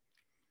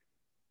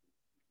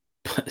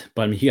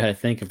I mean, you got to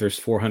think if there's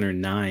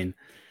 409.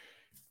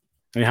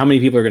 I mean, how many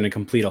people are going to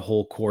complete a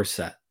whole core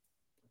set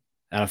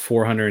out of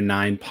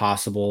 409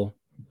 possible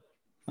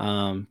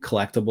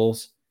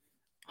collectibles?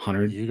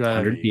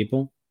 100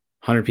 people?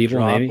 100 people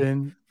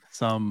maybe?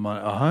 Some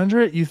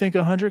 100? You think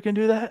 100 can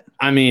do that?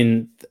 I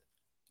mean,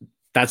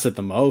 that's at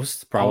the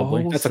most,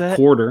 probably. That's set? a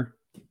quarter.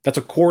 That's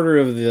a quarter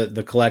of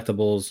the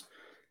collectibles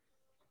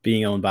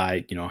being owned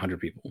by 100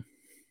 people.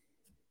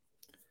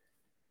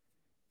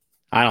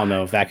 I don't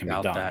know if that can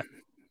be done.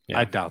 Yeah.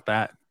 I doubt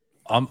that.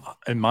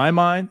 In my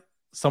mind,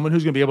 someone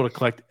who's going to be able to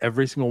collect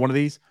every single one of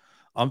these,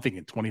 I'm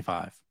thinking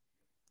 25.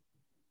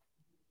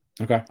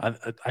 Okay.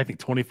 I think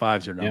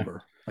 25 is your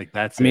number. Yeah. Like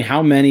that's. I mean,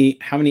 how many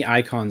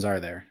icons are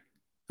there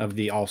of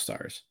the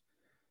All-Stars?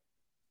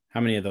 How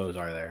many of those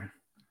are there?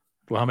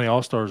 Well, how many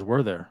All-Stars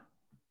were there?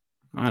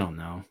 I don't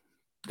know.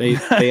 They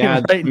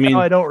add. Now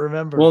I don't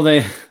remember. Well,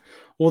 they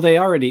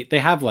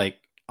have like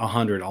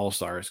 100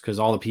 All-Stars, because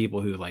all the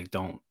people who like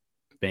don't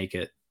make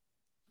it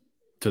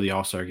to the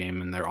All-Star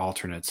game and their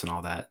alternates and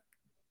all that.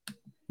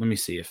 Let me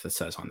see if it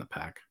says on the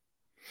pack.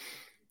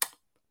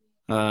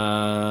 It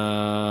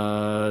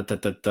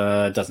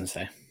doesn't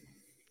say.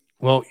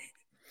 Well,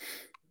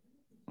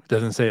 it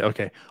doesn't say.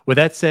 Okay. With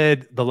that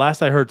said, the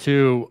last I heard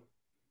too,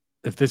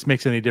 if this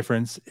makes any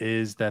difference,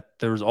 is that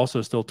there's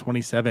also still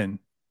 27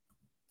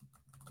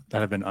 that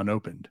have been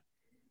unopened,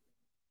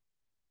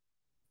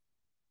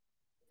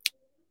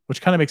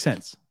 which kind of makes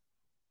sense.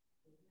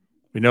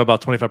 We know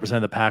about 25%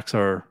 of the packs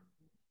are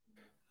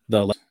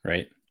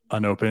right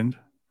unopened,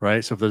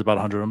 right? So if there's about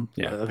 100 of them,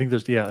 I think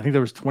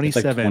there was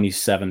 27.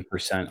 It's like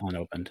 27%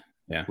 unopened.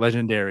 Yeah,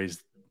 legendaries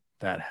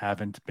that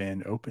haven't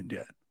been opened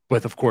yet,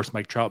 with of course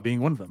Mike Trout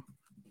being one of them.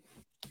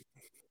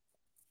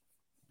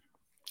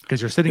 Because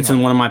you're sitting. It's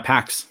in one of my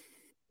packs.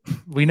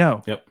 We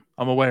know. Yep,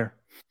 I'm aware.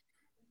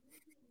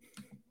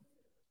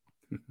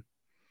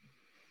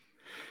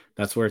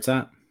 That's where it's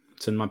at.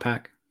 It's in my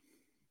pack.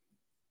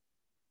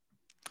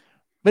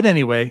 But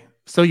anyway,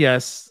 so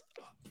yes,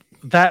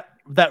 that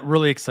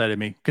really excited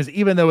me, because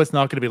even though it's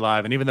not going to be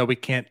live, and even though we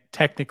can't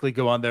technically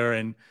go on there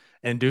and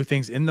do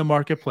things in the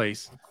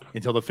marketplace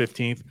until the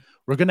 15th,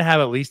 we're going to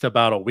have at least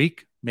about a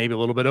week, maybe a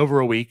little bit over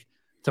a week,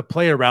 to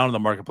play around in the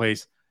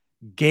marketplace,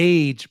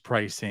 gauge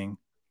pricing,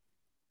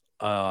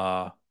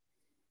 and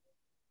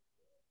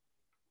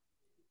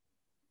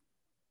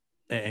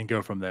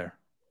go from there.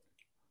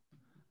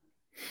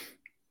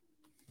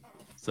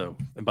 So,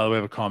 and by the way,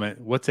 I have a comment.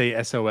 What's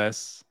a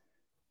SOS?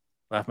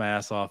 Laugh my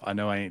ass off. I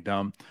know I ain't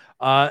dumb.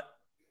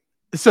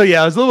 So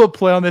yeah, I was a little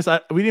play on this.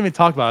 We didn't even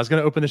talk about it. I was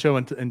going to open the show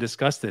and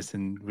discuss this,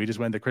 and we just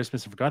went into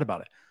Christmas and forgot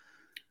about it.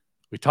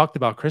 We talked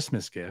about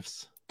Christmas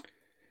gifts.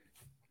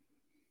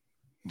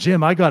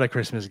 Jim, I got a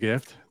Christmas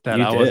gift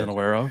that I wasn't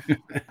aware of.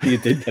 You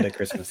did get a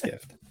Christmas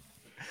gift.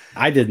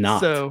 I did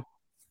not. So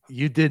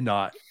you did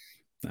not.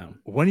 No.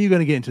 When are you going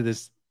to get into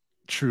this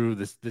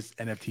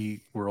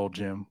NFT world,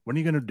 Jim? When are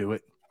you going to do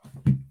it?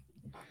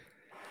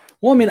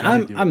 Well, I mean,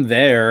 I'm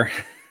there.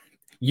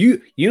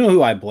 You know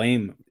who I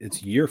blame?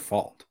 It's your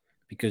fault,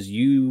 because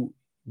you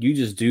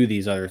just do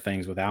these other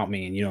things without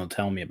me, and you don't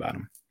tell me about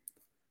them.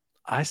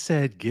 I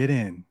said get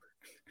in,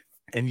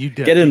 and you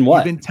did. Get in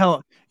what?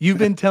 You've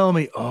been telling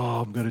me,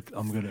 oh, I'm gonna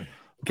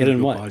get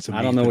in what?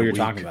 I don't know what you're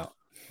talking about.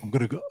 I'm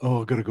gonna go.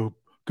 Oh, I gotta go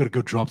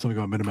drop something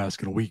on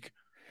MetaMask in a week.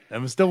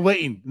 I'm still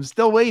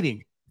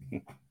waiting.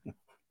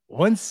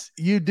 Once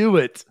you do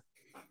it,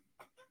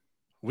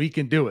 we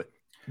can do it.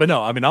 But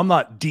no, I mean, I'm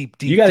not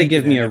deep. You got to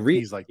give me a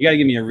reason. You got to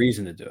give me a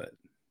reason to do it.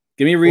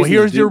 Give me a reason. Well,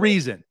 here's your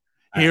reason.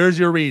 Here's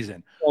your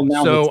reason.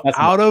 Well, so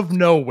out of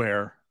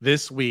nowhere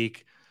this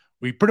week,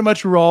 we pretty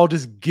much were all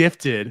just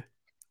gifted,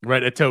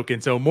 right, a token.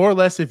 So more or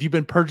less, if you've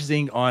been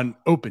purchasing on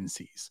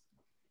OpenSeas,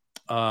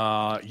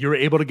 you're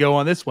able to go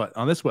on this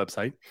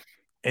website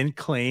and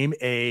claim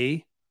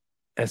a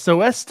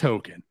SOS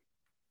token.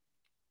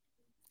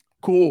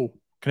 Cool.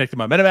 Connected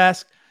my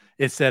MetaMask.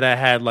 It said I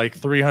had like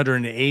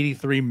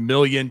 383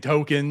 million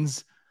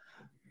tokens,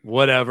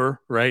 whatever,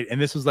 right?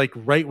 And this was like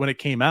right when it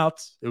came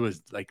out. It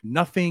was like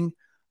nothing.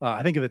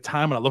 I think at the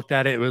time when I looked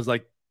at it, it was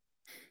like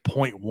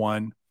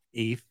 0.1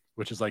 ETH,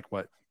 which is like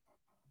what?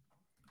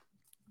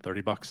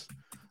 $30,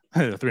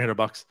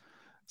 $300.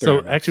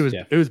 So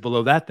actually it was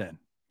below that then.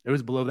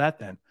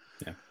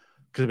 Yeah.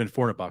 Could have been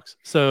 $400.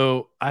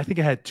 So I think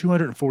I had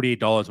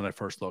 $248 when I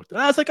first looked.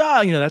 And I was like,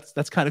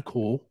 that's kind of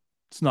cool.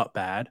 It's not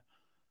bad.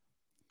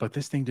 But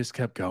this thing just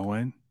kept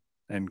going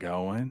and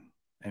going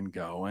and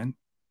going.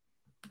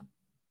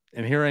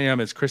 And here I am,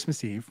 it's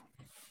Christmas Eve.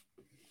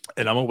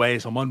 And I'm away,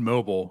 so I'm on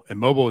mobile. And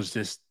mobile is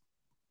just,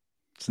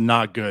 it's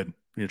not good when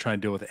you're trying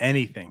to deal with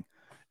anything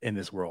in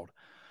this world.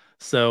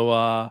 So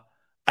I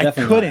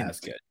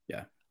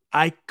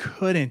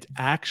couldn't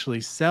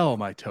actually sell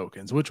my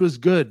tokens, which was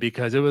good,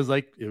 because it was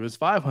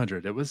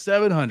 500, it was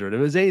 700, it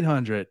was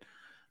 800.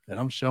 And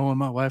I'm showing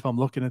my wife, I'm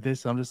looking at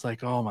this. I'm just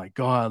like, oh my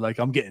God, like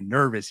I'm getting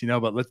nervous,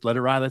 but let's let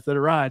it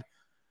ride.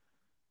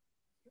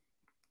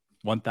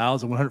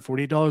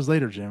 $1,148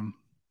 later, Jim.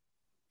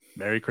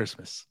 Merry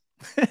Christmas.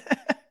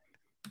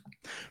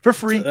 For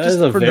free. That is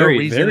a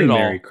very, very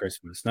Merry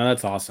Christmas. No,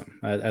 that's awesome.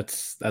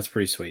 That's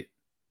pretty sweet.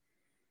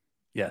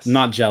 Yes. I'm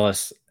not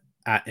jealous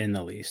in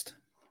the least.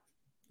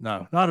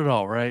 No, not at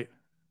all, right?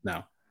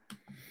 No.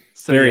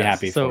 So, very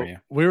happy for you.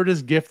 We were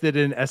just gifted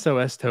an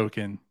SOS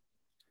token.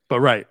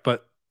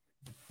 But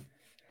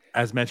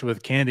as mentioned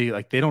with Candy,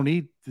 like they don't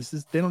need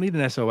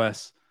an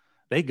SOS.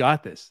 They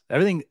got this.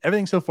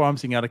 Everything so far I'm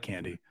seeing out of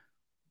Candy.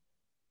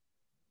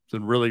 It's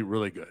been really,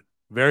 really good.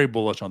 Very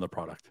bullish on the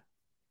product.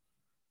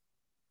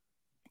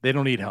 They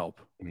don't need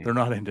help. They're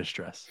not in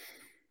distress.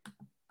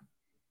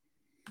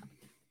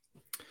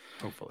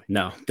 Hopefully.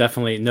 No,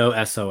 definitely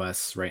no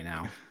SOS right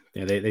now.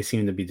 Yeah, they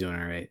seem to be doing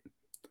all right.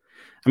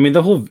 I mean,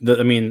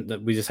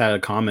 we just had a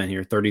comment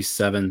here,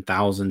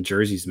 37,000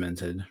 jerseys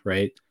minted,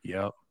 right?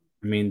 Yep.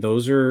 I mean,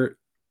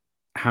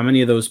 how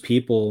many of those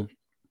people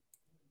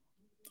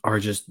are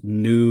just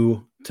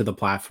new to the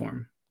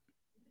platform?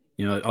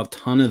 A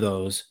ton of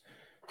those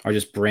are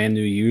just brand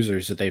new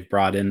users that they've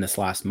brought in this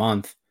last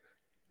month.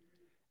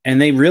 And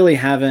they really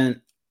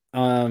haven't,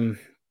 we're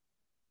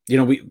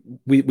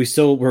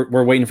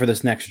waiting for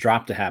this next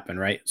drop to happen,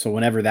 right? So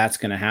whenever that's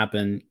going to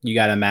happen, you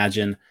got to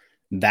imagine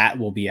that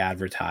will be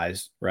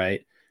advertised,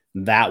 right?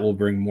 That will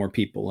bring more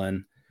people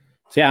in.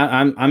 So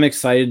yeah, I'm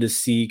excited to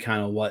see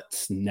kind of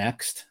what's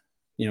next.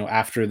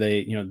 After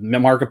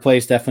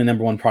marketplace, definitely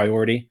number one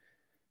priority.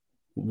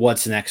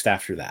 What's next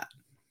after that?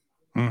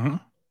 Mm-hmm.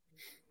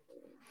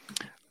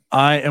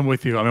 I am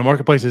with you. I mean,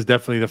 marketplace is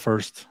definitely the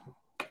first.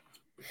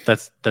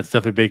 That's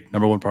definitely big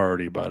number one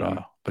priority.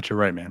 But you're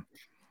right, man.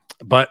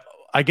 But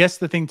I guess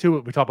the thing too,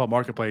 we talk about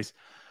marketplace,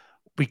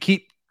 we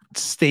keep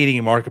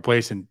stating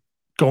marketplace and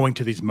going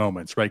to these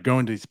moments, right?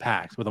 Going to these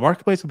packs. But the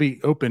marketplace will be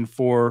open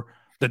for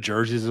the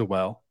jerseys as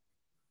well,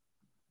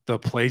 the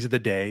plays of the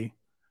day,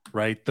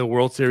 right? The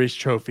World Series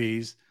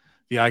trophies,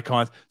 the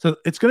icons. So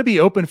it's going to be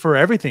open for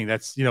everything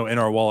that's, in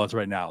our wallets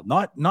right now.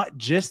 Not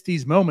just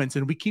these moments.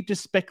 And we keep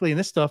just speculating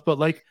this stuff, but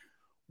like,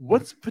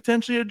 what's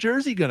potentially a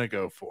jersey going to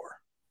go for?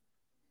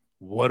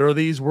 What are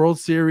these World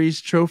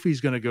Series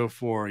trophies going to go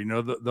for?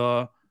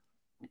 The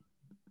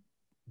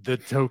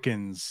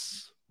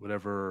tokens,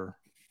 whatever.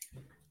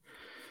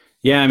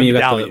 Yeah, I mean, you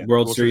got the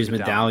World Series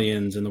medallion.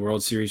 medallions and the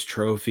World Series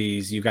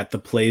trophies. You got the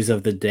plays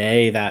of the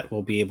day that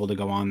will be able to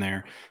go on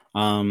there.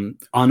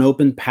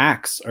 Unopened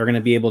packs are going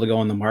to be able to go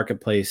on the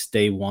marketplace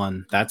day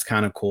one. That's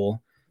kind of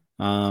cool.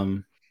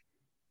 What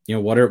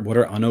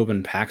are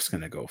unopened packs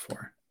going to go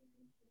for?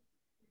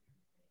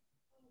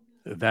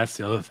 That's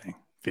the other thing.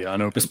 The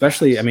unopened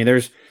especially packs. I mean,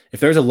 if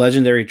there's a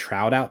legendary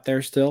Trout out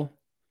there still,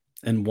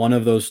 and one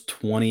of those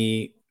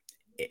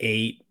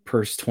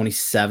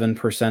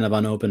 27% of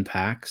unopened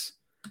packs,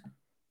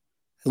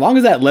 as long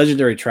as that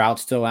legendary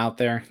Trout's still out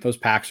there, those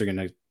packs are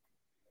not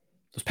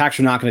going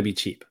to be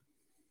cheap.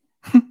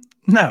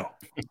 No,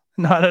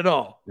 not at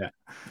all. Yeah.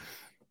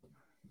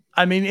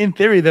 I mean, in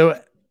theory, though,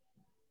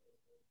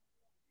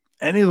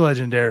 any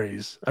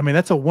legendaries, I mean,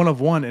 that's a one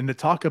of one. And to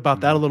talk about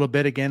that a little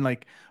bit again,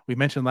 like we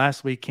mentioned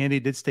last week,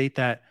 Candy did state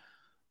that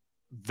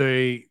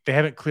they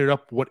haven't cleared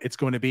up what it's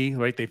going to be,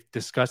 right? They've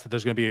discussed that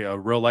there's going to be a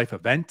real life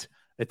event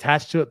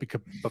attached to it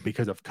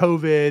because of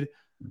COVID,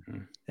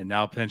 and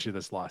now potentially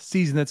this last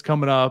season that's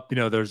coming up.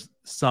 There's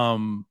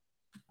some,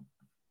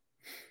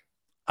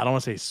 I don't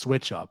want to say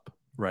switch up,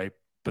 right?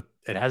 But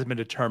it hasn't been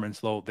determined,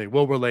 so they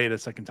will relay it a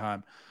second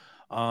time.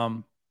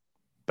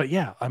 But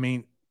yeah, I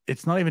mean,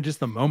 it's not even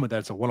just the moment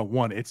that's a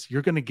one-on-one. It's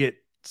you're going to get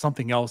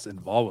something else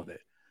involved with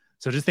it.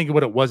 So just think of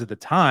what it was at the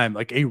time,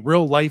 like a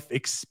real life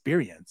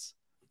experience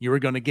you were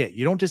going to get.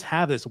 You don't just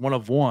have this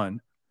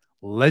one-of-one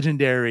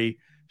legendary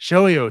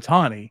Shohei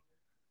Ohtani.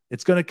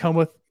 It's going to come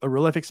with a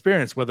real life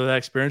experience, whether that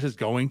experience is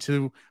going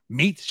to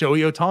meet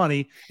Shohei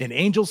Ohtani in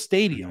Angel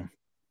Stadium,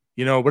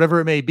 whatever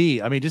it may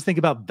be. I mean, just think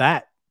about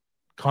that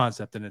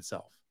concept in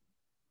itself.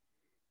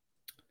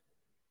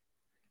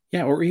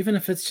 Yeah, or even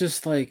if it's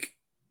just like,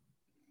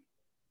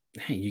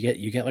 hey,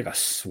 you get like a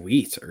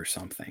suite or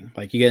something.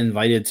 Like you get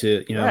invited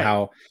to,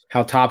 right.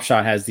 how Top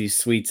Shot has these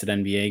suites at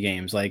NBA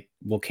games. Like,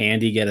 will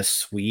Candy get a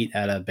suite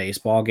at a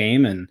baseball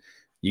game, and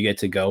you get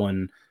to go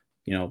and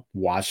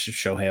watch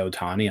Shohei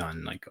Ohtani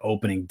on like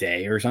opening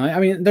day or something? I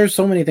mean, there's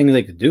so many things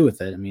they could do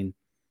with it. I mean,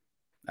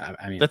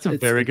 that's a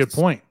very good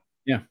point.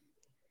 Yeah,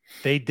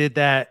 they did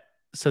that.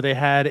 So they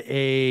had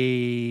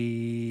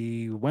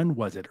when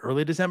was it?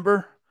 Early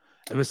December.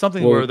 It was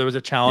something where there was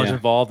a challenge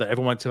involved that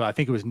everyone went to. I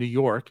think it was New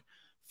York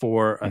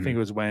I think it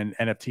was when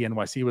NFT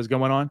NYC was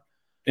going on.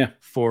 Yeah.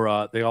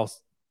 For they all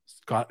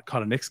caught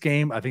a Knicks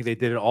game. I think they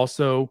did it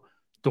also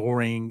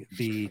during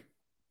the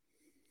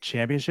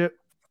championship.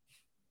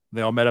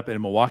 They all met up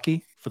in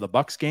Milwaukee for the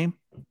Bucks game.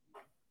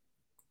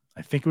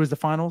 I think it was the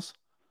finals.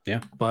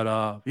 Yeah. But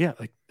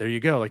like there you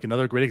go. Like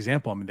another great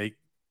example. I mean, they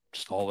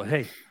just all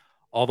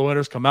the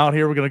winners come out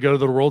here. We're going to go to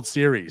the World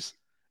Series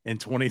in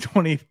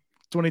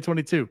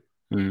 2022.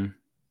 Mm-hmm.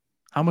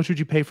 How much would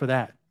you pay for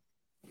that?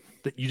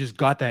 That you just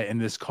got that in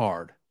this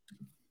card,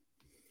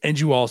 and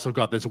you also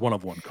got this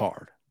one-of-one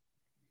card.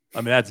 I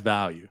mean, that's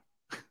value.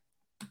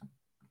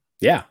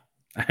 Yeah,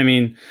 I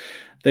mean,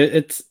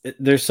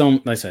 there's so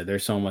much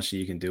that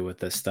you can do with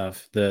this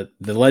stuff. The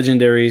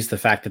legendaries, the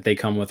fact that they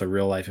come with a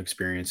real life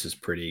experience is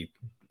pretty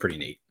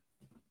neat.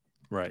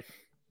 Right.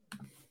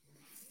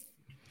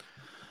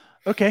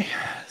 Okay,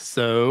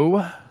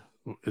 so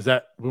is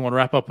that we want to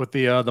wrap up with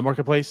the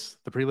marketplace,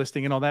 the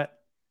pre-listing, and all that?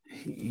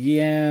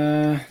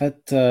 Yeah,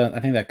 that I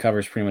think that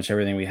covers pretty much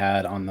everything we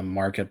had on the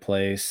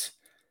marketplace.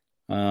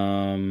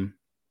 I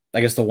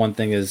guess the one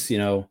thing is,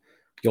 you'll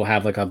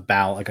have like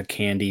a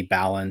candy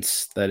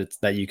balance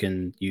that you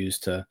can use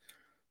to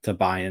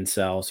buy and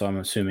sell. So I'm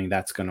assuming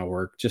that's going to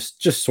work.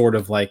 Just sort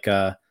of like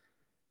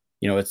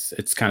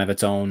it's kind of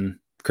its own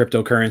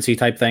cryptocurrency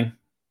type thing.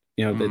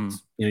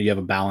 That's you have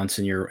a balance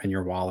in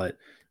your wallet.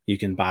 You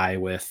can buy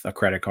with a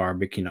credit card,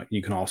 but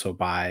you can also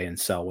buy and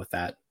sell with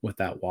that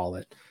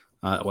wallet.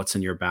 What's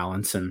in your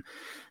balance. And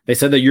they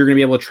said that you're going to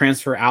be able to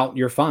transfer out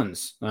your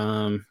funds,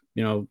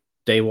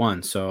 day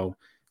one. So,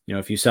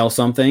 if you sell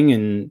something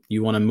and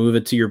you want to move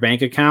it to your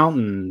bank account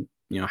and,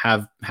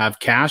 have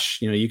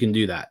cash, you can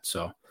do that.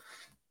 So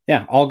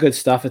yeah, all good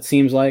stuff. It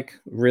seems like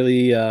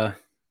really,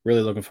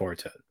 really looking forward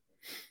to it.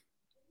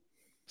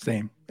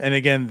 Same. And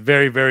again,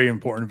 very, very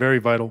important, very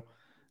vital.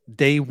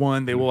 Day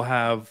one, they will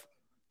have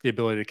the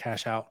ability to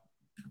cash out.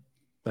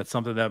 That's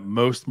something that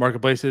most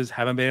marketplaces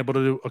haven't been able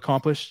to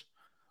accomplish.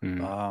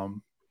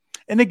 And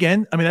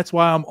again, I mean, that's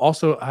why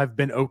I've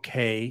been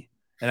okay.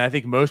 And I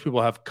think most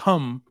people have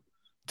come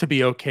to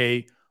be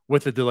okay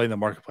with the delay in the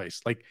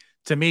marketplace. Like,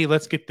 to me,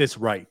 let's get this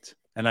right.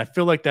 And I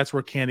feel like that's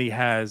where Candy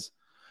has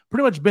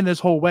pretty much been this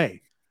whole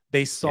way.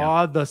 They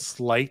saw the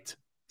slight,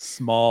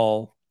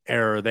 small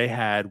error they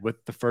had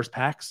with the first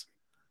packs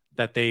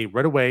that they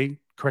right away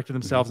corrected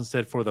themselves and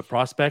said, for the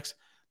prospects,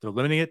 they're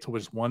limiting it to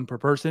just one per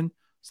person.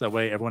 So that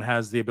way everyone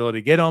has the ability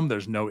to get them.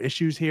 There's no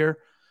issues here.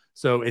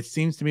 So it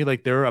seems to me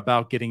like they're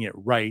about getting it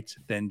right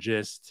than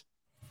just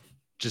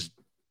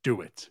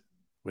do it,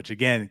 which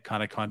again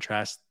kind of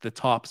contrasts the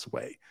Tops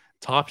way.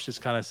 Tops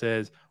just kind of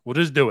says, we'll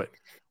just do it.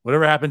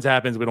 Whatever happens,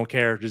 happens. We don't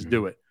care. Just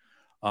do it.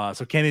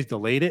 So Candy's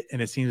delayed it,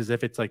 and it seems as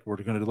if it's like we're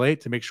going to delay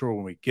it to make sure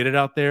when we get it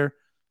out there,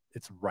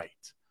 it's right.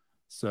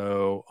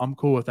 So I'm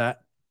cool with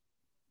that.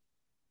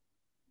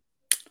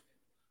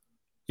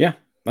 Yeah,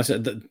 I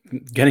said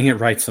getting it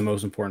right's the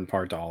most important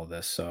part to all of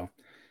this. So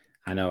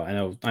I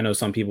know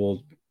some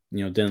people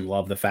didn't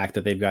love the fact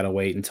that they've got to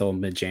wait until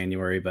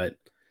mid-January, but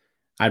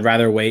I'd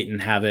rather wait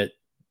and have it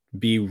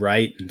be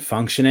right and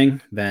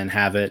functioning than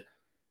have it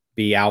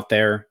be out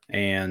there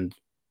and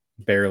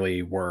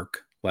barely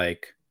work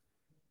like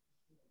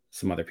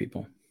some other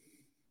people.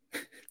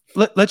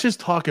 Let's just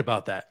talk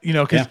about that,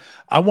 because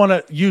I want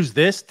to use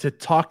this to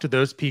talk to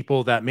those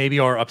people that maybe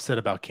are upset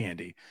about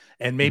Candy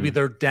and maybe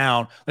they're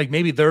down. Like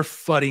maybe they're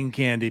fudding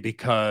Candy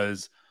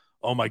because,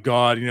 oh my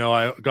God,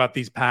 I got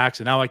these packs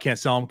and now I can't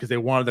sell them because they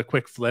wanted the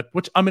quick flip,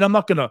 which I mean, I'm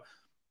not going to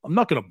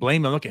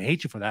blame them. I'm not going to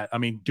hate you for that. I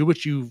mean, do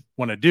what you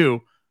want to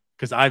do,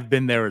 because I've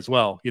been there as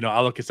well.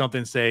 I look at something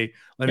and say,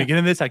 let me get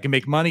in this. I can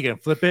make money, I can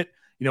flip it.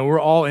 We're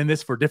all in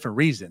this for different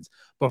reasons.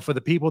 But for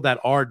the people that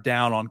are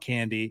down on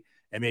Candy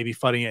and maybe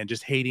fudding it and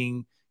just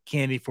hating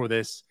Candy for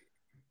this,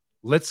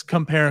 let's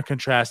compare and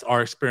contrast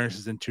our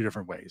experiences in two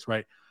different ways,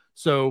 right?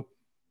 So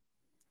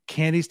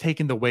Candy's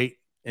taking the wait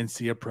and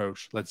see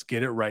approach. Let's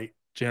get it right.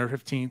 January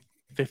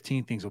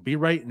 15th, things will be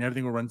right and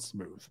everything will run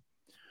smooth.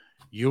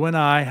 You and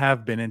I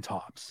have been in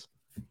Tops.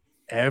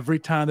 Every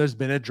time there's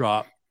been a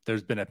drop,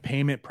 there's been a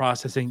payment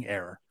processing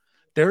error.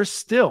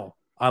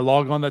 I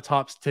log on the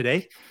Tops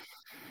today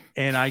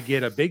and I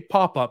get a big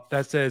pop-up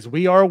that says,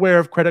 we are aware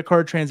of credit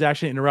card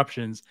transaction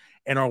interruptions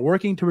and are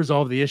working to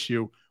resolve the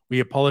issue. We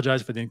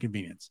apologize for the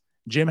inconvenience.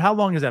 Jim, how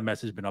long has that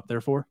message been up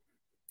there for?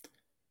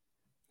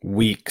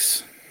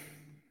 Weeks.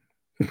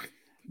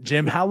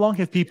 Jim, how long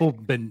have people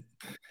been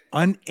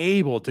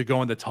unable to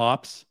go in the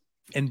Tops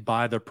and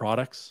buy their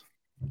products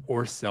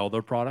or sell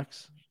their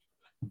products?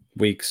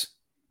 Weeks.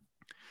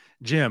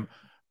 Jim,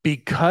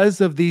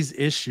 because of these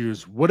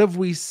issues, what have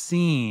we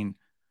seen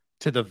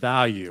to the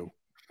value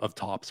of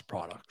Tops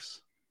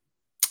products?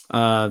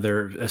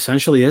 There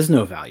essentially is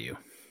no value.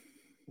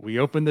 We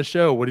opened the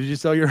show. What did you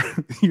sell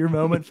your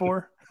moment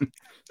for?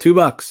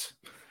 $2.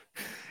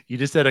 You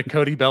just said a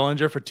Cody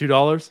Bellinger for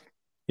 $2?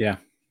 Yeah.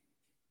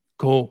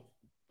 Cool.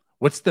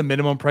 What's the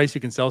minimum price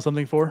you can sell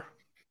something for?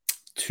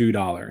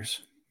 $2.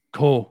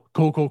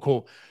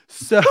 Cool.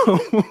 So,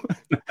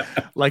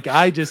 like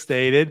I just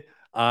stated,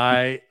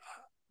 my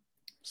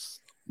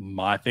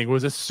thing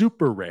was a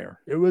super rare.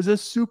 It was a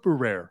super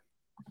rare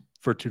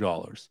for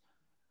 $2.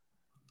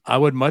 I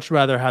would much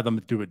rather have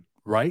them do it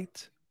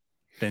right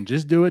than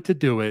just do it to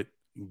do it,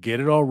 get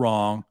it all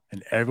wrong,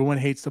 and everyone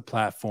hates the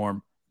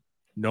platform.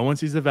 No one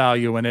sees the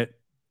value in it,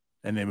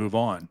 and they move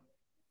on.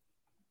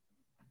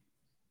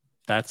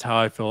 That's how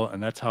I feel,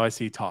 and that's how I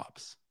see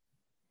Tops.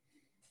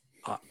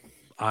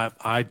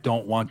 I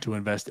don't want to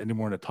invest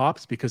anymore in the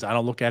Tops because I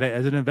don't look at it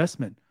as an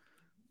investment.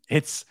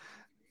 It's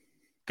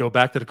go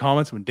back to the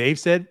comments when Dave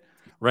said,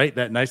 right,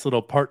 that nice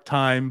little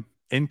part-time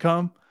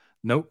income.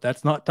 Nope,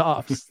 that's not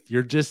Tops.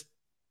 You're just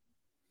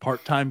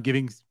part-time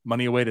giving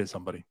money away to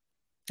somebody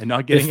and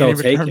not getting any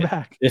return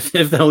back. If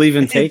they'll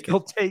even take it.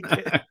 They'll take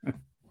it.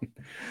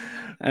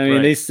 I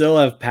mean, They still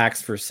have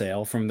packs for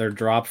sale from their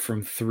drop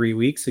from 3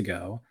 weeks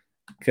ago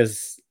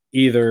because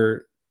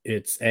either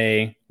it's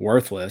A,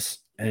 worthless,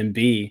 and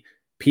B,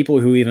 people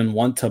who even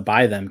want to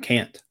buy them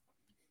can't.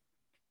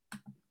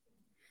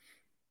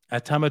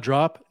 At time of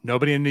drop,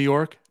 nobody in New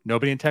York,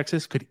 nobody in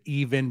Texas could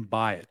even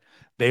buy it.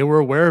 They were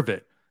aware of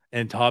it.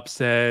 And Top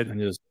said,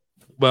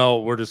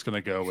 well, we're just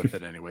going to go with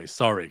it anyway.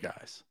 Sorry,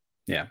 guys.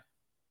 Yeah.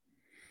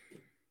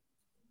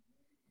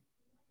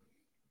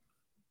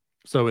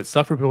 So it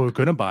sucked for people who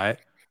couldn't buy it,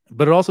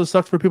 but it also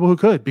sucked for people who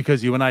could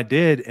because you and I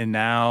did. And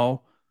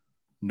now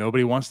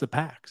nobody wants the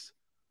packs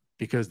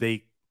because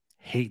they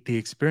hate the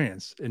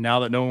experience. And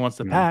now that no one wants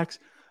the packs,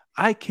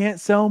 I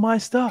can't sell my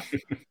stuff.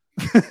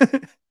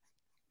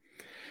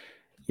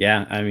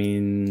 Yeah. I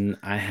mean,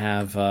 I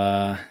have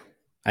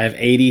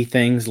 80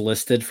 things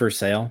listed for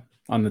sale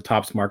on the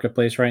Topps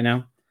marketplace right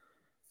now,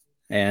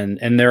 and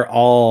they're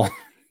all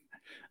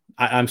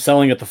I'm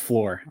selling at the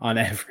floor on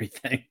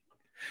everything,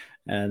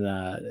 and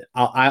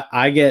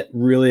I get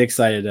really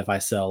excited if I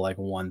sell like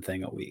one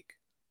thing a week.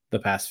 The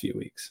past few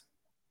weeks,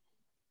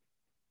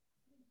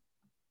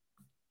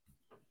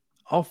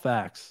 All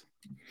facts.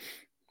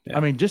 yeah.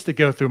 I mean, just to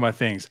go through my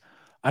things,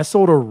 I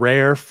sold a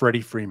rare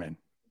Freddie Freeman.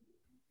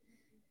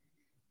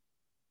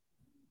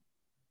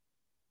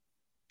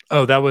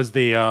 Oh, that was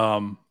their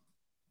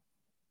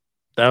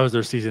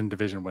season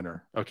division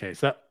winner. Okay,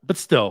 so but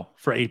still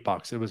for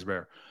 $8, it was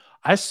rare.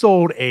 I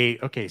sold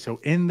so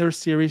in their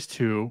series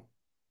 2,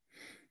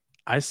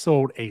 I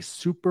sold a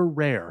super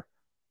rare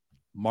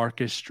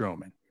Marcus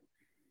Stroman.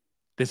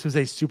 This was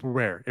a super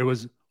rare. It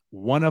was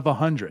 1 of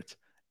 100.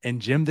 And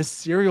Jim, the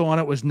serial on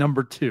it was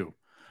number 2.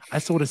 I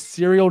sold a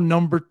serial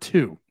number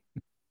 2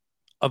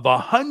 of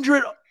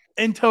 100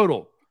 in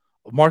total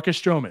of Marcus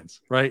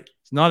Stroman's, right?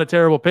 It's not a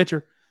terrible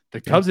pitcher.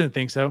 The Cubs didn't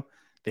think so.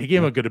 They gave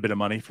him a good bit of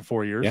money for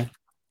 4 years. Yeah.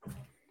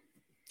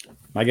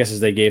 My guess is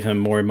they gave him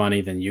more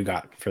money than you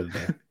got for the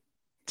day.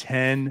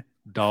 $10.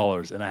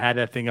 And I had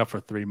that thing up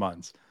for 3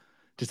 months.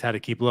 Just had to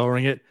keep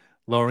lowering it.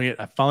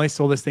 I finally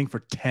sold this thing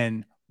for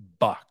 $10.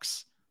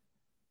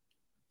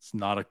 It's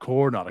not a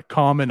core, not a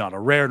common, not a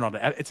rare,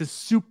 it's a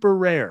super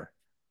rare.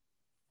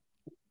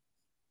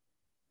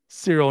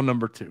 Serial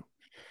number 2.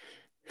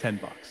 $10.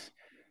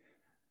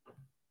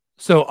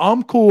 So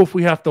I'm cool if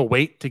we have to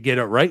wait to get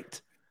it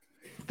right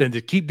than to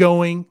keep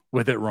going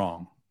with it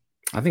wrong.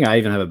 I think I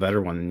even have a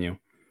better one than you.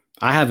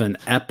 I have an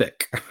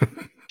epic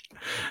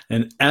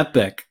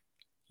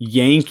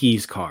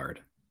Yankees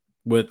card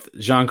with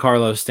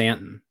Giancarlo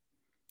Stanton.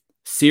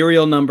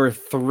 Serial number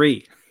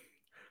 3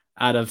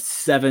 out of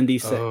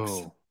 76.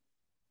 Oh.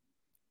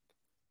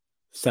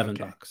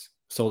 $7.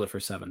 Sold it for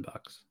 $7.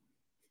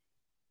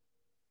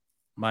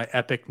 My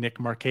epic Nick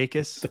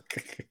Markakis,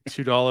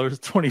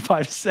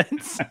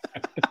 $2.25.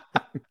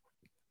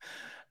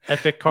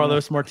 Epic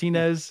Carlos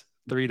Martinez,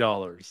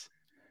 $3.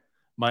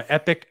 My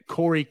epic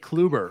Corey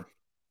Kluber,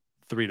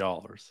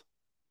 $3.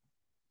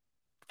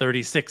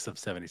 36 of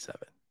 77,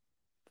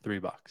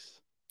 $3.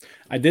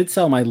 I did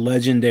sell my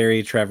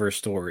legendary Trevor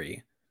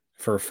Story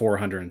for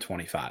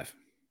 $425.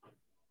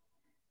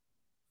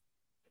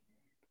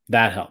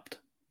 That helped.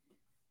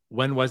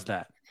 When was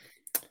that?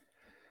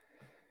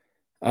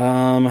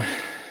 I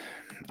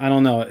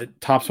don't know.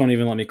 Topps won't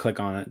even let me click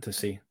on it to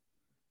see.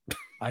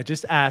 I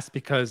just asked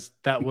because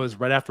that was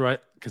right after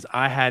because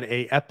I had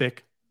a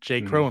epic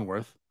Jay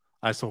Cronenworth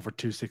I sold for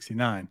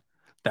 $269.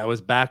 That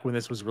was back when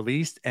this was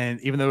released, and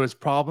even though there was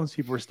problems,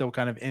 people were still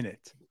kind of in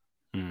it.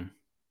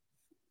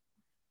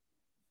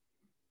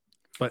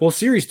 But well,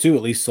 Series 2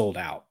 at least sold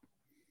out.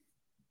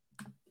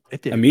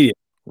 It did immediately,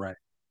 right?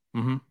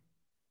 Mm-hmm.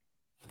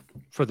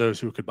 For those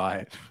who could buy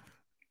it,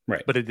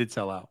 right? But it did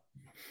sell out.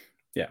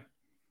 Yeah.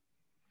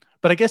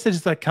 But I guess it's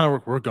just like kind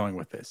of where we're going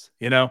with this.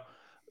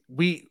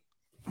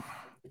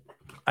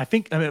 I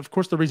think, of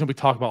course, the reason we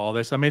talk about all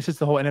this, it's just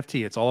the whole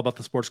NFT. It's all about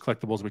the sports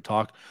collectibles we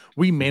talk.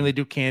 We mainly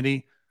do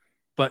candy,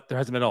 but there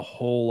hasn't been a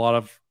whole lot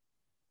of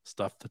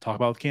stuff to talk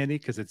about with candy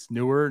because it's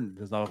newer and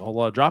there's not a whole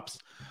lot of drops.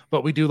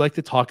 But we do like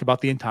to talk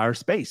about the entire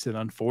space. And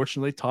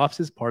unfortunately, Topps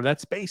is part of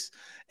that space.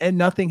 And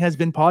nothing has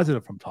been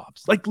positive from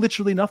Topps. Like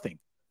literally nothing.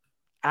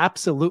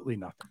 Absolutely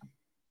nothing.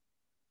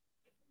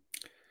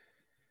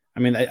 I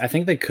mean, I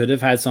think they could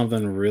have had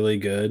something really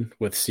good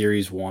with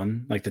Series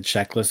 1. Like the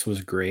checklist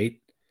was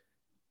great.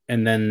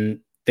 And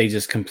then they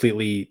just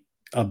completely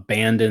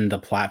abandoned the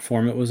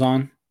platform it was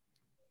on.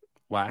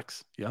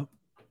 Wax. Yep.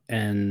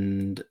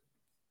 And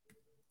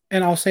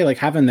I'll say like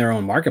having their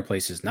own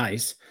marketplace is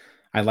nice.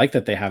 I like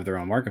that they have their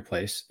own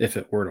marketplace if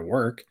it were to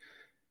work.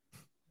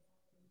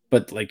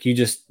 But like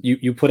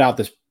you put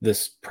out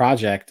this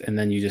project and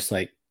then you just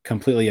like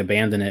completely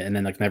abandon it and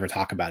then like never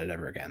talk about it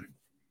ever again.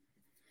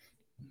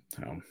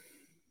 So,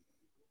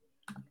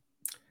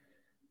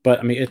 but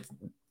I mean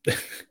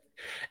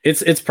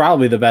it's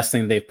probably the best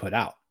thing they've put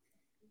out.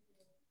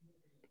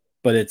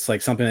 But it's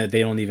like something that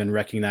they don't even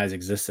recognize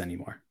exists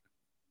anymore.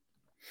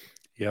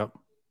 Yep.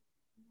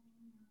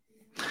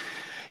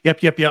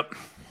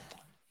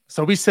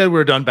 So we said we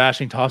were done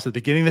bashing Topps at the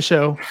beginning of the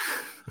show.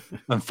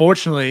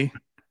 Unfortunately,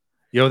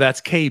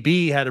 that's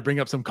KB had to bring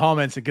up some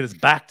comments and get us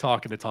back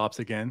talking to Topps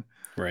again.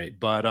 Right.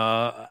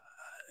 But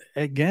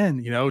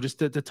again, just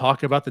to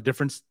talk about the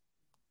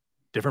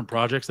different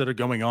projects that are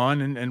going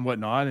on and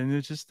whatnot. And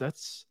it's just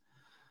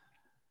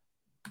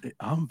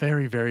I'm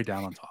very, very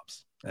down on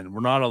Topps. And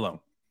we're not alone,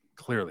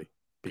 clearly,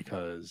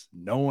 because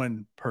no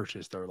one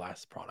purchased their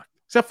last product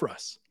except for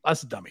us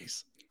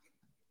dummies.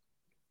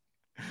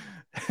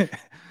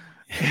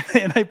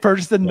 And I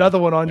purchased another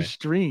one on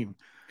stream.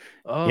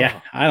 Oh,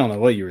 yeah, I don't know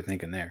what you were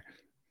thinking there.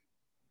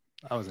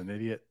 I was an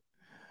idiot.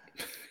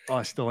 Well,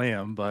 I still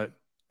am, but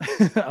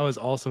I was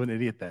also an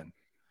idiot then.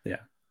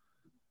 Yeah.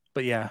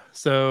 But yeah,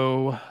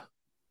 so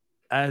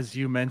as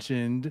you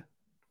mentioned,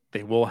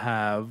 they will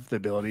have the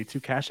ability to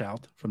cash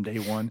out from day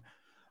one.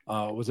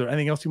 Was there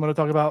anything else you want to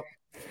talk about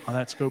on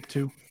that scope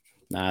too?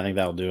 Nah, I think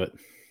that'll do it.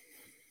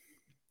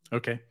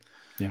 Okay.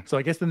 Yeah. So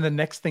I guess then the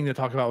next thing to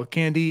talk about with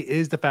Candy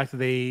is the fact that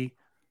they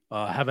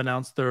have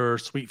announced their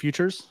Sweet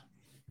Futures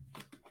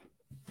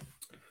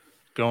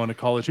going to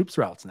college hoops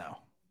routes now.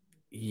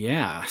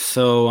 Yeah.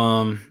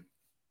 So,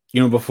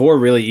 before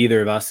really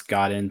either of us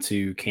got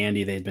into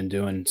Candy, they'd been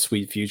doing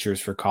Sweet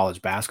Futures for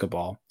college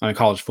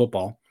college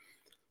football.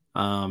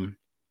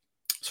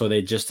 So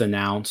they just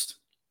announced,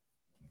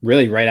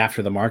 really right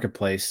after the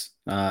marketplace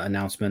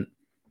announcement,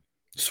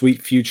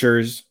 Sweet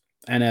Futures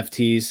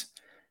NFTs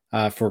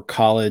for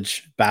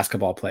college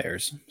basketball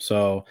players.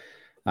 So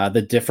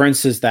the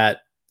difference is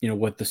that,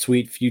 with the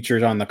Sweet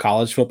Futures on the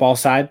college football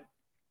side,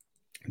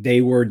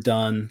 they were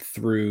done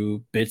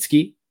through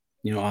Bitsky,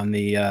 on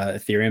the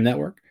Ethereum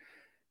network.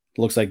 It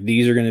looks like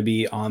these are going to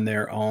be on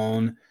their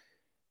own,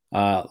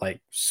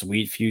 like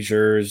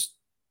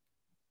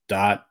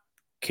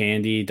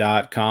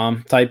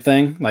sweetfutures.candy.com type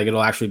thing. Like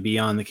it'll actually be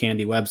on the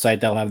Candy website.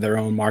 They'll have their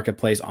own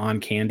marketplace on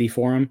Candy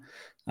for them.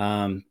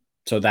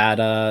 So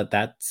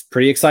that's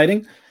pretty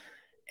exciting.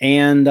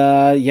 And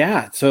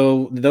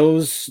so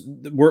those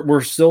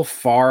we're still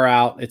far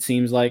out. It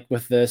seems like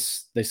with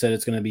this, they said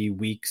it's going to be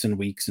weeks and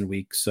weeks and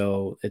weeks.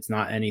 So it's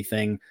not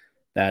anything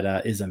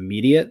that is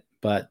immediate,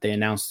 but they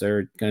announced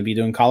they're going to be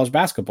doing college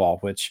basketball,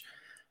 which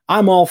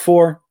I'm all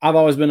for. I've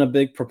always been a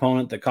big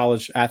proponent that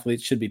college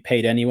athletes should be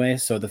paid anyway.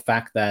 So the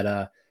fact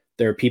that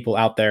there are people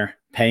out there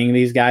paying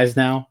these guys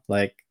now,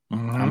 like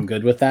I'm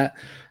good with that.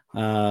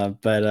 Yeah,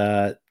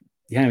 I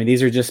mean,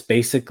 these are just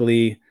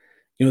basically,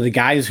 the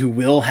guys who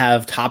will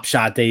have Top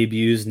Shot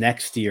debuts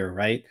next year,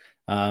 right?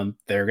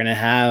 They're going to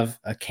have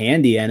a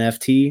Candy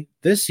NFT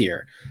this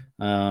year.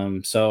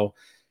 So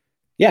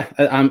yeah,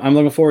 I'm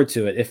looking forward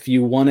to it. If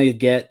you want to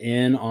get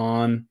in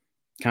on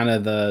kind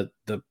of the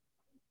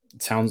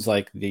it sounds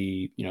like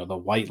the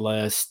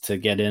whitelist to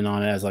get in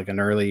on it as like an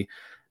early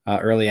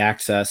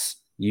access,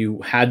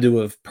 you had to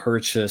have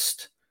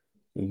purchased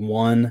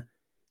one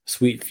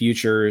Sweet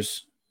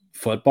Futures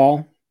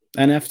football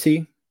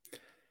NFT.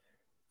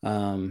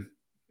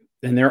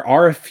 And there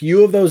are a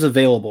few of those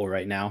available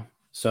right now.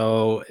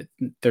 So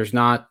there's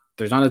not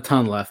a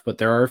ton left, but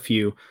there are a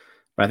few.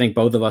 But I think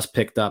both of us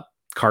picked up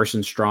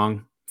Carson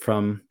Strong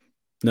from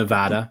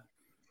Nevada.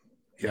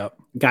 Yep.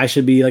 Guy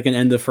should be like an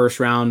end of first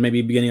round,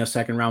 maybe beginning of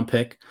second round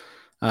pick,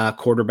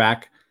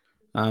 quarterback.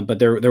 But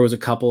there was a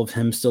couple of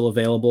him still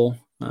available.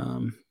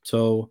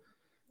 So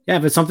yeah,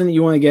 if it's something that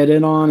you want to get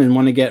in on and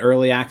want to get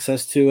early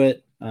access to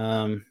it,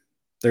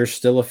 there's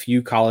still a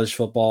few college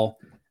football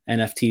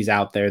NFTs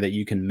out there that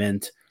you can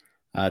mint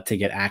to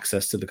get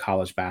access to the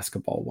college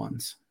basketball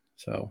ones.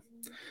 So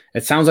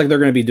it sounds like they're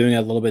going to be doing it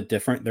a little bit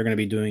different. They're going to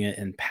be doing it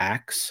in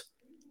packs,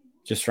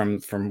 just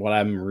from what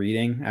I'm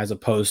reading, as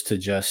opposed to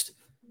just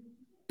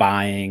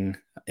buying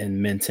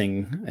and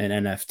minting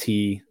an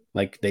NFT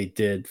like they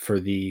did for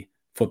the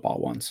football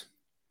ones.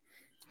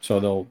 So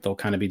they'll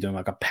kind of be doing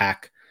like a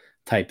pack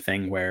type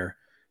thing where,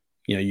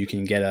 you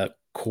can get a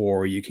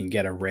core, you can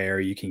get a rare,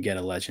 you can get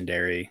a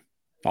legendary,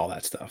 all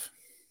that stuff.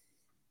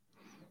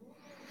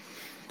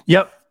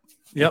 Yep.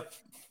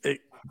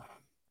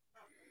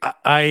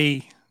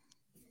 I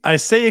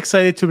say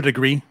excited to a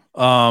degree.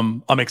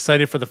 I'm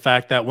excited for the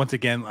fact that once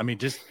again, I mean,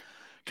 just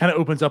kind of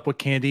opens up with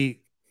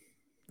Candy,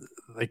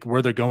 like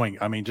where they're going.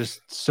 I mean,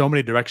 just so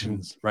many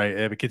directions,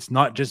 right? It's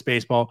not just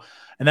baseball,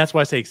 and that's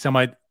why I say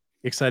semi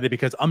excited,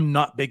 because I'm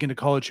not big into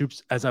college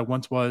hoops as I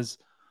once was.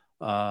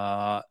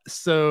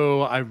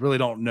 So I really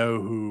don't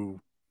know who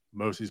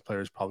most of these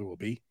players probably will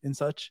be in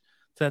such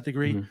to that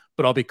degree,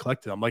 but I'll be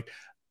collecting. I'm like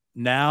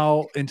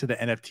now into the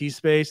NFT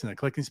space and the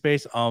collecting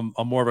space. I'm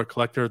more of a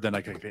collector than I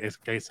could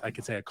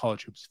say a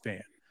college hoops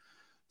fan.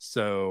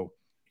 So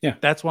yeah,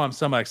 that's why I'm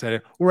semi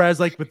excited. Whereas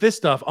like with this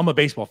stuff, I'm a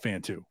baseball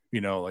fan too,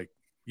 like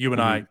you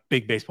and I,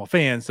 big baseball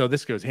fans. So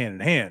this goes hand in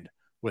hand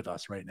with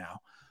us right now.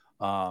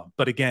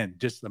 But again,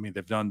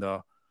 they've done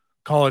the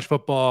college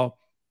football.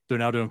 They're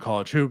now doing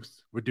college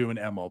hoops. We're doing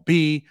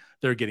MLB.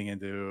 They're getting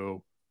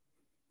into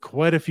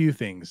quite a few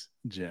things,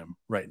 Jim,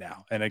 right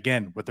now. And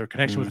again, with their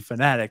connection with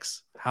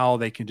Fanatics, how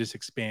they can just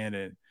expand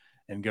it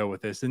and go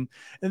with this. And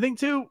I think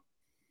too,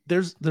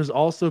 there's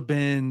also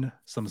been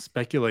some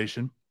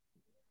speculation.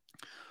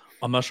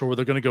 I'm not sure where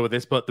they're going to go with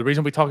this, but the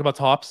reason we talk about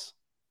Topps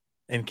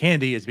and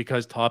Candy is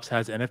because Topps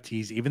has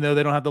NFTs, even though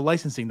they don't have the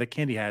licensing that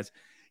Candy has.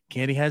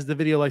 Candy has the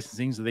video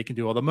licensing, so they can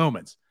do all the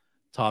moments.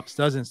 Topps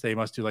doesn't. So they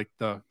must do like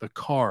the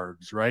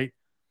cards, right?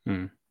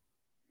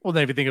 Well,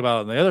 then if you think about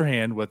it, on the other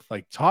hand, with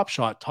like Top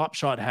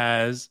Shot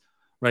has,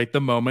 right,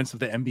 the moments of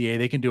the NBA.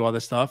 They can do all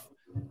this stuff.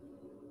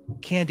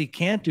 Candy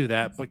can't do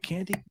that, but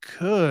Candy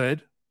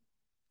could.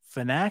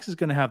 Fanatics is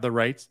going to have the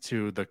rights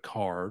to the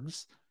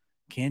cards.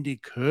 Candy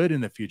could in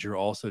the future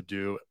also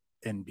do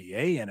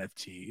NBA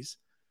NFTs,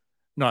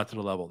 not to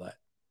the level that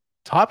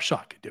Top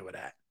Shot could do it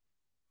at,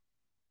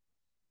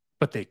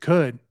 but they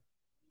could,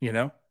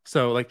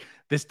 So like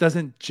this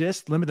doesn't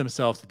just limit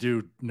themselves to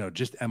do,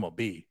 just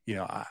MLB.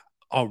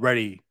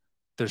 Already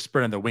they're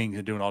spreading their wings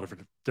and doing all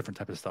different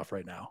types of stuff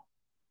right now.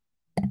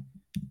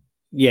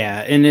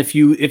 Yeah, and if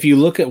you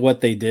look at what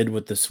they did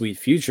with the Sweet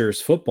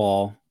Futures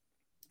football,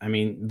 I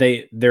mean,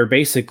 they're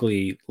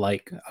basically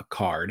like a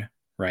card,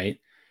 right?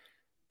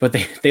 But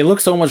they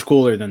look so much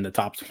cooler than the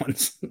Topps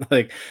ones.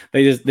 Like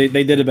they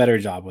did a better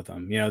job with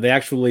them. They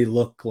actually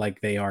look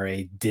like they are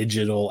a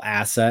digital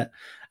asset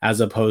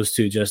as opposed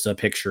to just a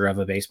picture of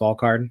a baseball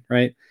card,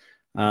 right?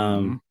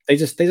 They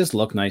just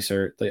look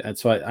nicer.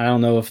 That's why I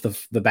don't know if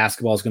the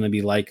basketball is going to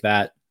be like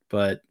that,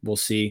 but we'll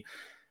see.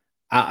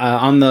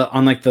 On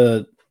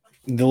the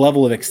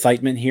level of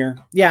excitement here,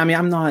 yeah. I mean,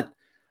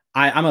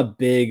 I'm a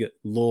big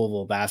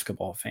Louisville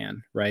basketball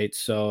fan, right?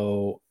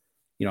 So,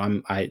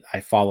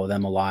 I follow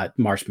them a lot.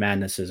 March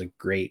Madness is a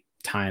great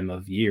time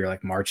of year.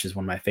 Like March is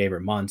one of my favorite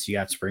months. You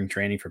got spring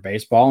training for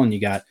baseball and you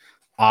got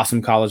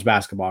awesome college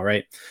basketball,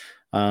 right?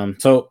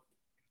 So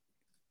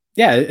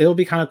yeah, it'll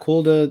be kind of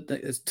cool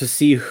to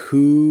see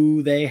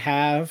who they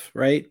have,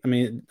 right? I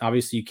mean,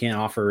 obviously you can't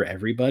offer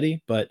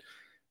everybody, but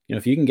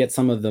if you can get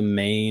some of the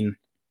main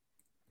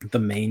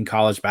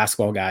college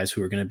basketball guys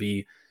who are going to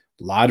be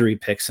lottery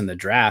picks in the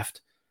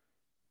draft,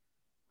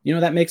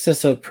 that makes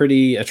this a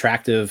pretty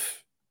attractive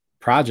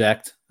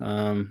project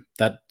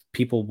that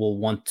people will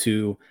want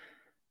to,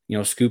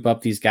 scoop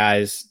up these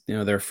guys,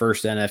 their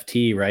first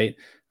NFT, right?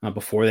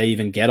 Before they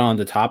even get on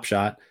to Top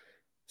Shot.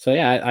 So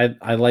yeah,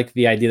 I like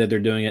the idea that they're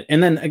doing it.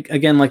 And then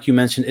again, like you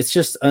mentioned, it's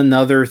just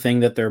another thing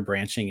that they're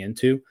branching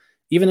into.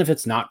 Even if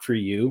it's not for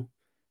you,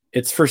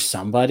 it's for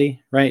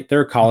somebody, right?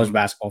 There are college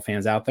basketball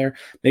fans out there.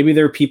 Maybe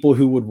there are people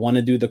who would want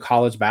to do the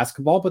college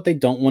basketball, but they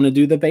don't want to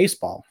do the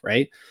baseball,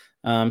 right?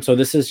 So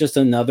this is just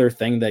another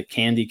thing that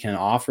Candy can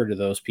offer to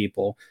those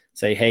people.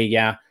 Say, hey,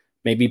 yeah,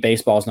 maybe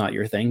baseball is not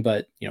your thing,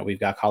 but we've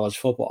got college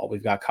football,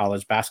 we've got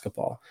college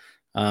basketball.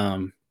 Yeah,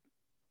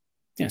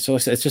 so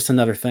it's just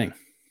another thing.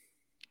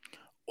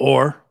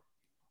 Or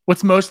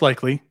what's most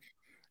likely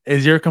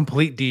is you're a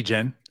complete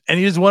degen and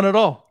you just want it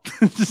all.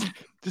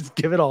 just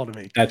give it all to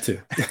me. That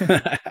too.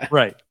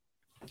 Right.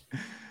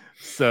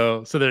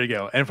 So there you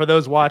go. And for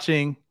those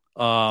watching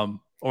or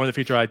in the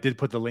future, I did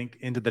put the link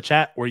into the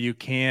chat where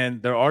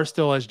there are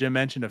still, as Jim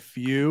mentioned, a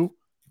few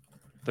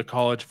the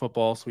college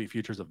football sweet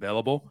futures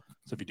available.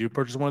 So if you do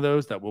purchase one of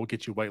those, that will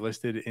get you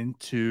whitelisted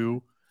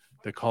into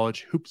the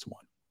college hoops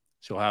one.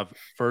 So you'll have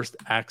first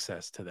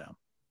access to them.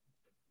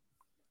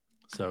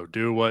 So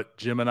do what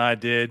Jim and I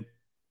did.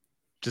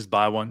 Just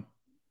buy one.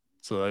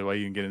 So that way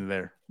you can get into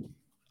there.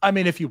 I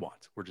mean, if you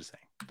want, we're just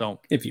saying, don't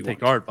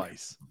take our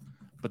advice,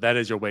 but that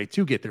is your way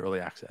to get the early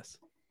access.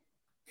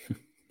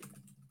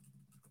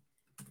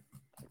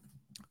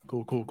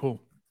 Cool.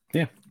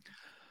 Yeah.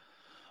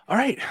 All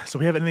right. So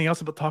we have anything else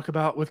to talk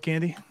about with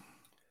Candy?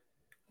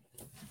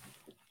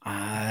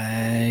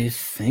 I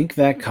think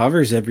that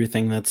covers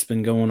everything that's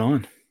been going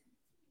on.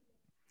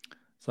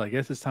 So I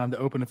guess it's time to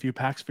open a few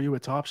packs for you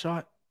at Top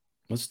Shot.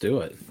 Let's do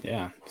it.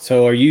 Yeah.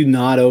 So are you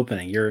not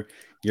opening?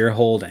 You're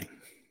holding.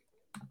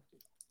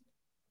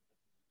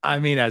 I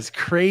mean, as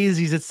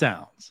crazy as it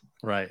sounds,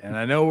 right? And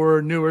I know we're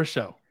a newer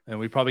show and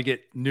we probably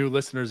get new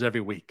listeners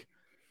every week.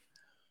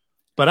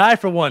 But I,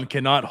 for one,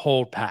 cannot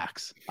hold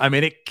packs. I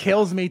mean, it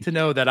kills me to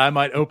know that I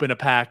might open a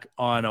pack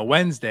on a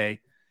Wednesday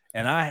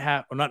and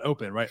not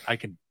open, right? I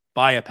can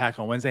buy a pack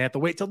on Wednesday. I have to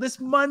wait till this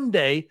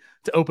Monday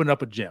to open it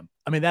up with Jim.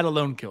 I mean, that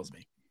alone kills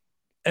me.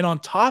 And on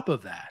top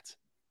of that,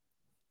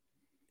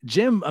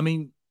 Jim, I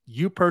mean,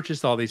 you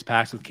purchased all these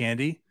packs with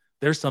Candy.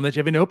 There's some that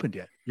you haven't opened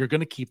yet. You're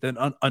going to keep them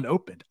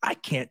unopened. I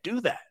can't do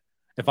that.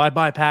 If I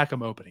buy a pack,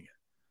 I'm opening it.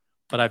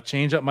 But I've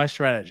changed up my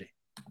strategy.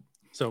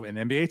 So in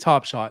NBA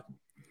Top Shot,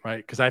 right?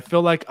 Because I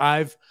feel like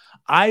I've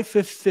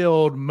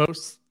fulfilled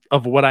most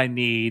of what I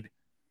need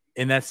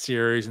in that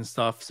series and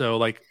stuff. So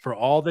like for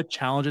all the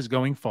challenges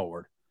going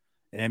forward,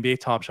 an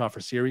NBA Top Shot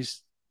for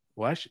series,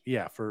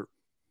 for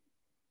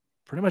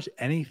pretty much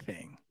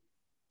anything,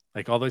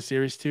 like all those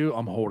series 2,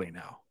 I'm holding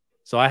now.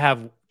 So I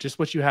have just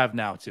what you have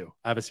now too.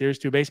 I have a series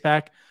 2 base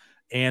pack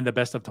and the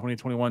best of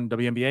 2021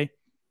 WNBA.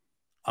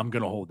 I'm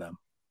going to hold them.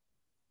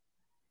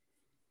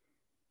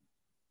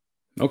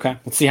 Okay.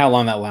 Let's see how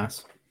long that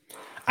lasts.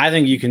 I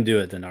think you can do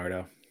it,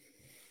 Donardo.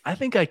 I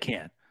think I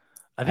can.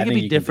 I think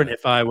it'd be different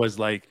if I was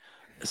like,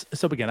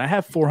 so again, I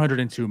have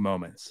 402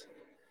 moments.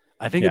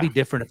 I think it'd be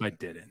different if I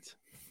didn't.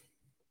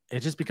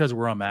 It's just because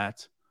where I'm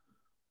at,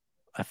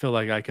 I feel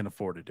like I can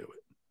afford to do it.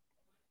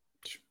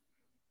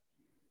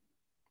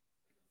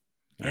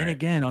 And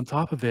again, on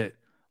top of it,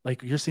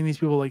 like you're seeing these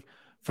people like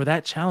for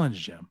that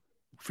challenge, Jim,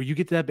 for you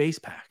get to that base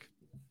pack,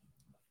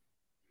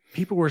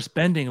 people were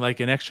spending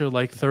like an extra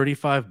like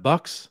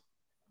 $35.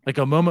 Like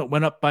a moment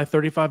went up by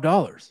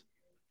 $35.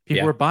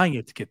 People were buying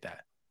it to get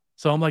that.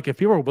 So I'm like, if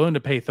people are willing to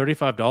pay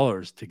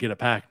 $35 to get a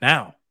pack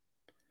now.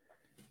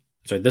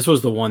 So this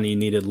was the one that you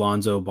needed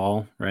Lonzo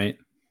Ball, right?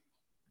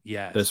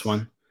 Yes. This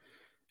one.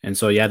 And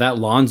so, yeah, that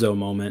Lonzo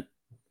moment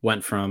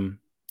went from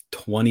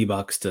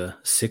 $20 to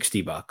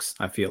 $60,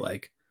 I feel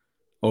like,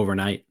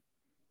 overnight,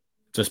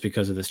 just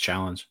because of this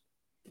challenge.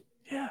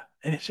 Yeah.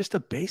 And it's just a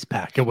base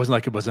pack. It wasn't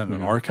like it wasn't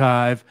an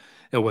archive.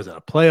 It wasn't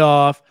a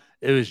playoff.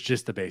 It was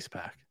just a base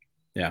pack.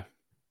 Yeah.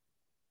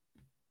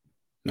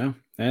 No,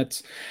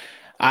 that's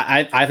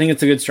I think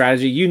it's a good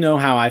strategy. You know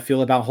how I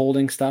feel about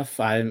holding stuff.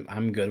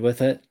 I'm good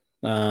with it.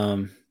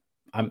 I'm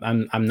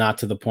not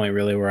to the point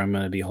really where I'm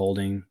going to be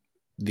holding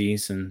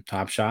these in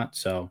Top Shot,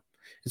 so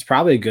it's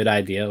probably a good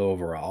idea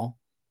overall.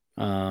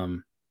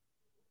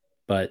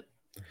 But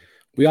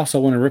we also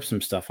want to rip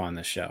some stuff on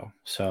this show.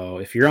 So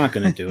if you're not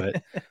going to do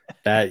it,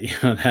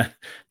 that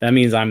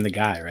means I'm the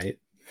guy, right?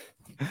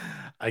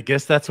 I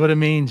guess that's what it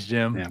means,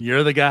 Jim. Yeah.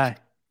 You're the guy.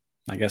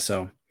 I guess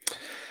so.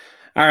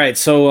 All right,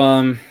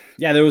 so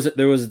yeah, there was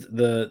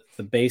the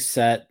base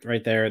set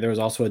right there. There was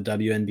also a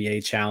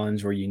WNBA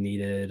challenge where you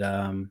needed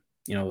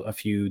a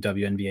few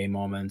WNBA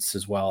moments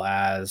as well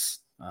as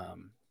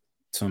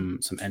some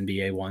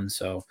NBA ones.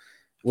 So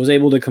was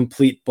able to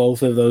complete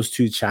both of those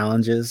two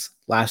challenges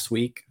last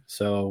week.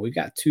 So we've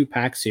got 2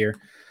 packs here.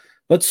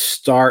 Let's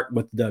start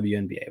with the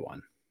WNBA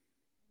one.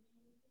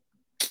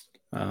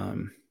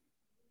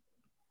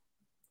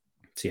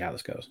 See how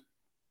this goes.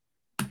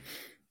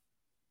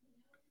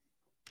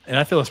 And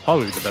I feel it's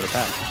probably the better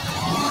pack.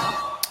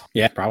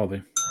 Yeah,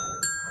 probably.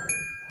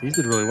 These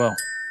did really well.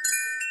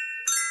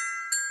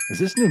 Is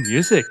this new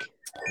music?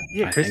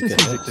 Yeah, I Christmas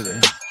think it music is, today.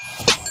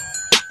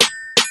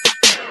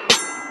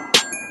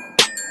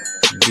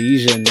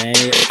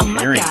 Dejanay Oh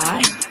my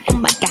God. Oh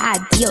my God.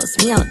 Dios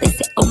mío. They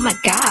say, oh my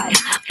God.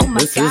 Oh my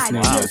This is God.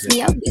 new Dios music.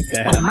 mío. They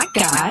say, oh my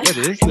God. What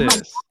is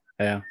this?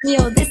 Yeah.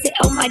 Mío. They say,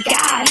 oh my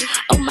God.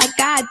 Oh my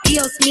God.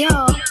 Dios mío.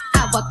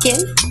 I walk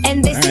in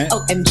and they say,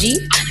 All right. OMG.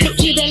 They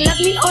either love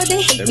me or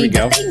they hate There we me,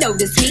 go. but they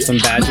notice me. Some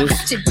badges. My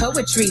wretched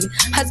poetry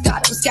has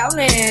got them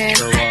scowling.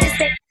 So,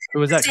 who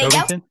was that? Say, yo.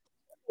 Covington?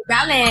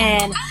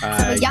 Growling. So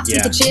y'all need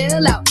Yeah. to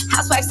chill out.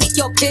 Housewives, take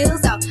your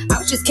pills out. I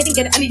was just kidding,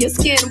 get under your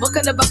skin. What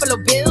kind of Buffalo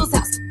Bills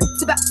house?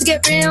 It's about to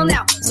get real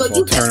now. So Little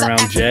you best stop turnaround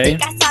acting Jay.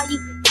 fake. I saw you.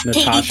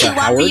 Natasha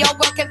Howard. Your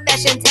work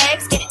confession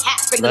text. Get it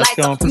half. Bring the That's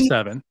lights going up. for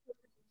 7.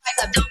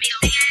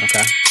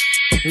 Okay.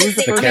 Who was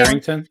the For first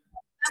Carrington.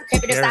 I'm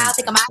creeping this Carrington. style.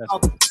 Think I'm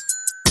out.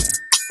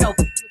 So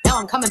now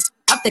I'm coming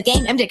up the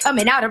game. MJ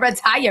coming out of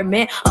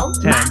retirement. Oh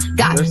 10. my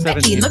God. There's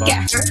Becky, 17 look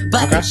at bucks. her.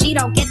 But Okay. if she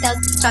don't get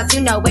those shots,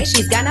 you know where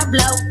she's gonna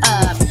blow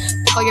up.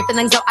 For your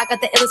feelings, though, I got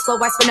the illest flow.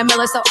 Watch Spinner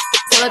Miller, so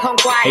silicone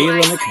quiet.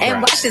 Ayla McGrath.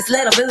 And watch this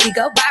little booty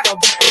go viral.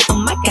 Oh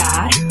my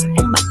God.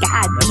 Oh my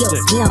God. That's Dios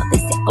it. mío. They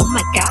say, oh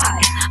my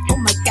God. Oh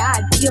my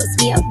God. Dios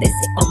mío. They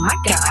say, oh my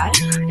God.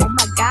 Oh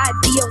my God.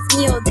 Dios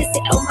mío. They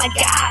say, oh my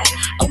God.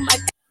 Oh my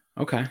God.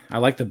 Okay. I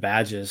like the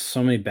badges.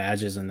 So many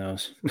badges in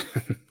those.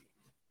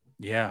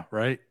 Yeah,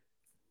 right.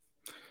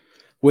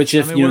 Which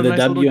if I mean, you know what a the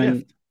nice little WN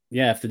gift.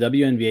 yeah, if the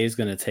WNBA is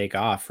going to take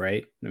off,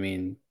 right? I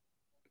mean,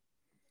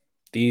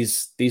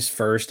 these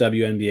first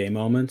WNBA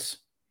moments.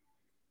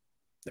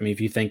 I mean,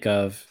 if you think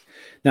of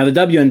now, the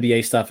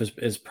WNBA stuff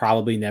is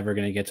probably never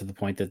going to get to the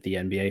point that the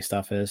NBA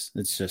stuff is.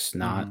 It's just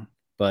not. Mhm.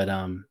 But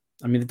I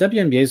mean, the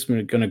WNBA is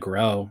going to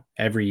grow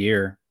every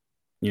year,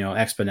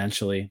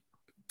 exponentially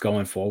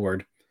going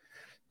forward.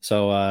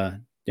 So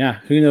yeah,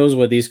 who knows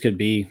what these could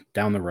be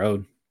down the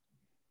road,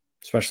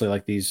 especially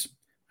like these.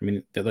 I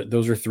mean,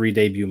 those are 3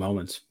 debut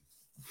moments.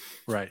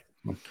 Right.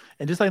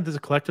 And just like there's a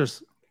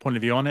collector's point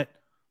of view on it,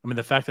 I mean,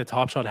 the fact that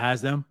Top Shot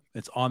has them,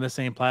 it's on the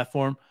same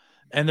platform,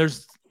 and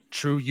there's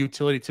true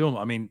utility to them.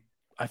 I mean,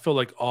 I feel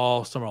like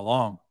all summer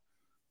long,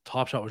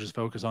 Top Shot was just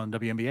focused on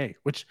WNBA,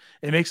 which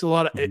it makes a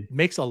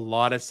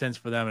lot of sense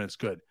for them, and it's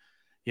good.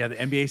 Yeah, the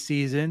NBA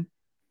season,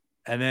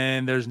 and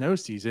then there's no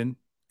season,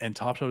 and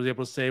Top Shot was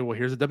able to say, well,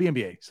 here's the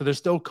WNBA. So there's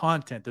still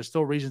content, there's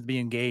still reasons to be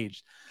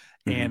engaged.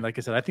 And like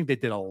I said, I think they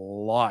did a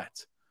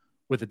lot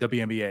with the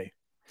WNBA.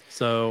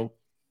 So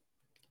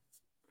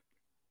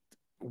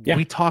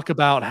we talk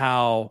about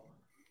how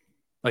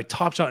like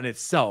Top Shot in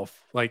itself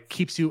like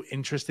keeps you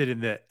interested in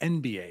the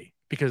NBA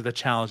because of the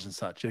challenge and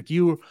such. Like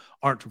you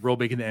aren't real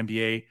big in the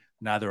NBA,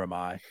 neither am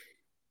I.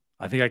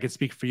 I think I can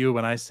speak for you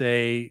when I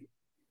say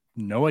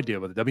no idea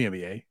about the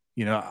WNBA.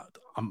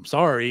 I'm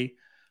sorry,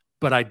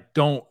 but I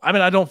don't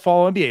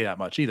follow NBA that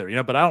much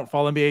either, but I don't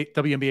follow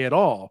WNBA at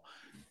all.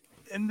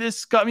 And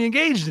this got me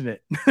engaged in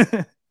it.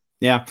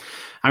 Yeah.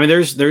 I mean,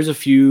 there's a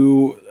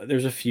few,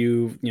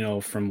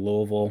 from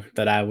Louisville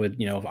that I would,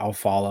 I'll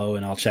follow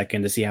and I'll check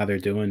in to see how they're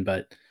doing.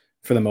 But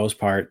for the most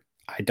part,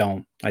 I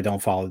don't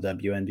follow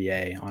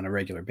WNBA on a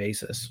regular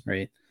basis.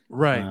 Right.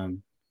 Right.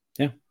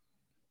 Yeah.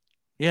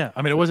 Yeah.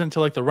 I mean, it wasn't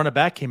until like the run it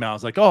back came out. I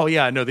was like, oh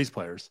yeah, I know these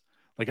players.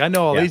 Like I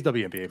know all these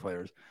WNBA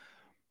players,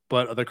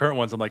 but the current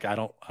ones, I'm like, I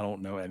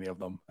don't know any of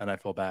them. And I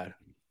feel bad,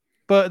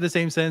 but in the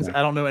same sense,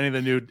 I don't know any of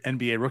the new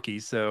NBA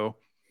rookies. So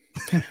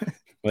well,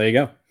 there you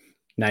go.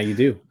 Now you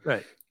do.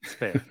 Right. It's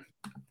fair.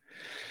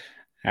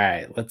 All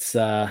right. Let's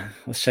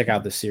check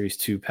out the Series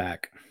 2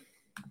 pack.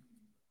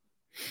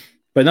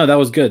 But no, that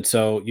was good.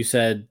 So you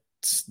said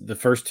the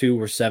first 2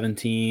 were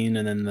 17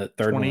 and then the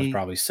third one was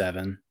probably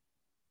 7.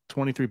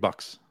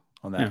 $23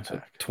 on that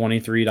pack. So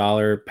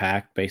 $23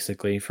 pack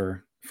basically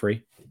for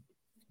free.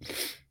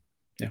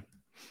 Yeah.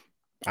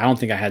 I don't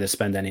think I had to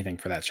spend anything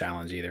for that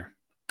challenge either.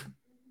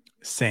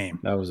 Same.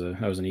 That was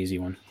an easy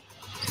one.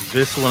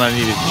 This one I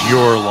needed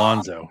your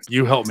Lonzo.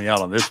 You helped me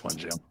out on this one,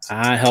 Jim.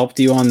 I helped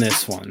you on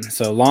this one.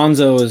 So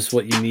Lonzo is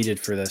what you needed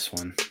for this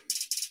one.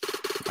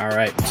 All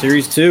right,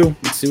 Series 2.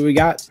 Let's see what we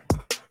got.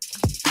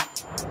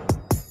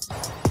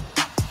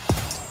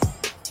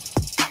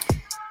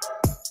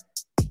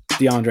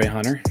 DeAndre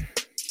Hunter.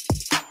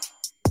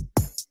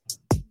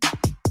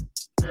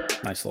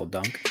 Nice little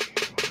dunk.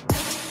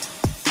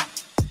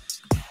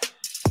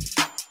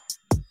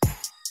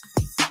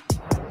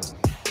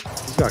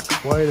 He's got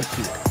quite a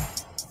few.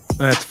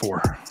 That's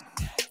 $4.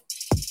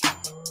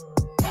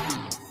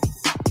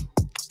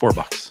 $4.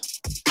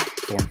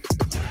 4.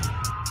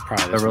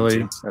 Probably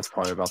Beverly, that's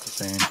probably about the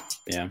same.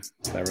 Yeah,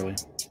 Beverly.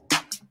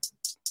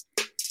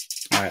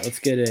 All right, let's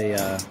get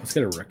a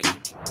rookie.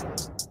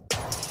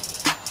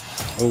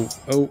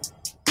 Oh.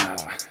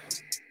 Ah.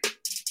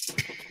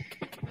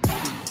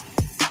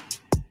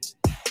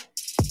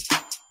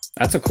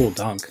 That's a cool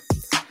dunk.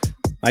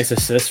 Nice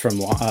assist from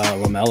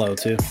LaMelo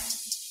too.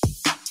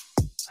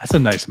 That's a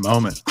nice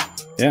moment.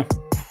 Yeah.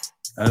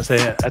 I'd say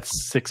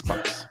that's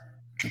 $6.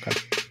 Okay.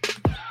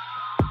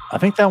 I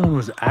think that one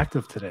was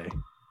active today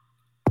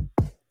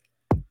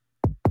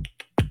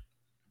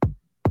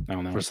I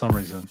don't know. for some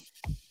reason.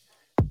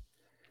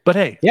 But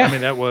hey, Yeah. I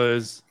mean,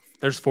 there's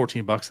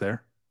 $14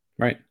 there.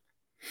 Right.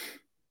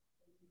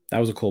 That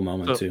was a cool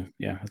moment So- too.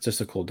 Yeah, it's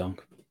just a cool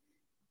dunk.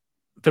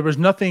 There was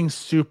nothing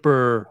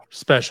super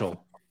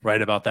special,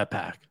 right, about that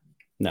pack.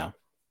 No.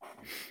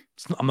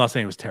 I'm not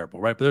saying it was terrible,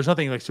 right? But there's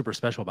nothing like super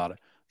special about it.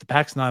 The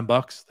pack's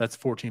 $9. That's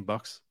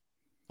 $14.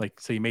 Like,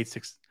 so you made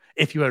 $6.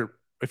 If you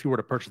were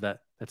to purchase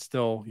that, that's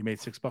still, you made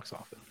 $6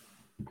 off it.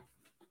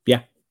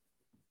 Yeah.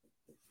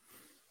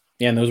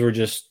 Yeah, and those were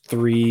just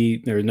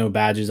 3. There were no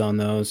badges on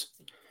those.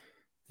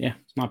 Yeah,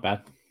 it's not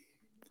bad.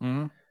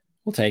 Mm-hmm.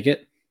 We'll take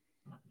it.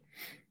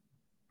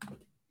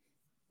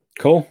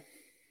 Cool.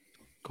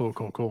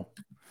 Cool.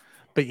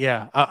 But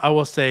yeah, I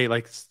will say,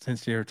 like,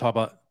 since you're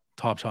talking about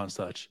Top Shot and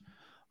such,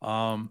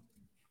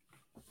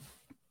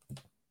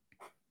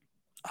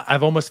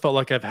 I've almost felt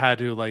like I've had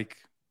to like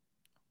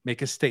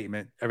make a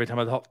statement every time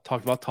I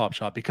talked about Top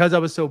Shot because I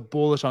was so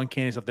bullish on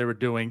Candy stuff they were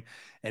doing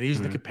and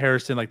using the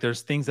comparison. Like,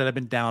 there's things that I've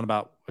been down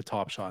about with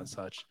Top Shot and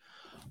such.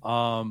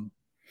 I'm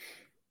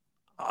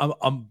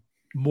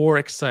more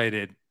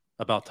excited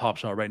about Top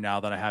Shot right now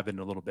than I have been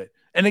in a little bit.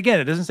 And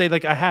again, it doesn't say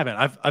like I haven't.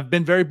 I've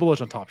been very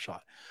bullish on Top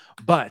Shot,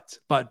 but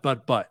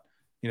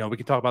you know, we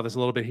can talk about this a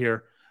little bit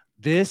here.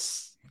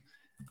 These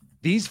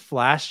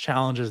flash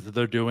challenges that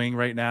they're doing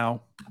right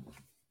now,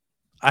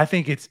 I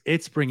think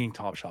it's bringing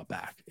Top Shot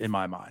back in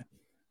my mind.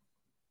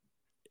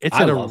 It's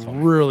I in a love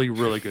them. really,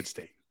 really good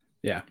state.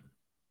 Yeah.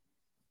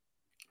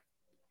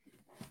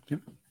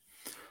 Yep.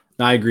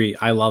 No, I agree.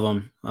 I love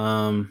them.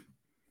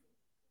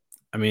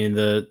 I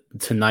mean,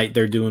 tonight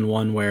they're doing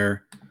one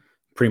where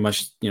pretty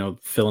much, you know,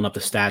 filling up the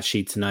stat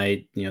sheet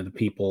tonight, you know, the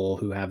people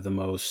who have the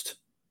most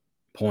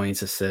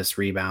points, assists,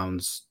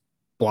 rebounds,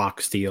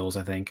 block, steals,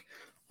 I think.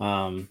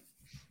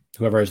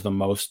 Whoever has the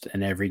most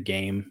in every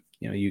game,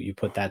 you know, you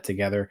put that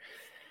together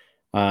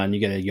and you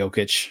get a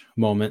Jokic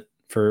moment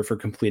for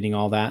completing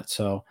all that.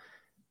 So,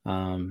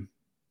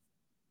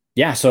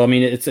 yeah, so I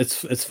mean,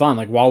 it's fun.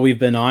 Like, while we've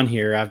been on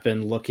here, I've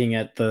been looking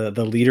at the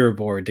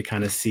leaderboard to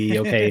kind of see,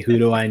 okay, who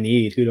do I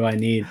need? You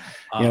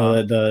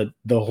know, the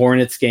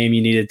Hornets game,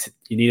 you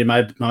needed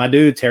my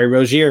dude Terry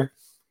Rozier.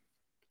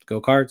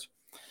 Go Cards.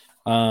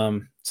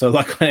 So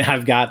luckily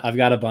I've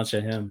got a bunch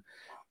of him,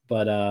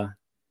 but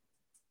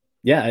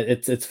yeah,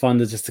 it's fun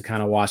to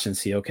kind of watch and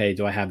see, okay,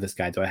 do I have this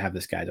guy? Do I have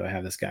this guy? Do I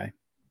have this guy?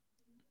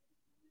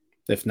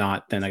 If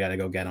not, then I got to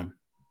go get him.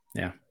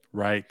 Yeah.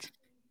 Right.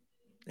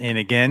 And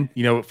again,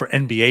 you know, for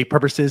NBA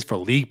purposes, for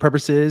league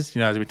purposes, you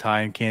know, as we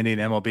tie in Candy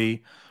and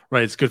MLB,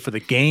 right? It's good for the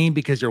game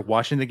because you're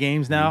watching the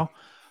games now.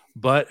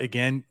 But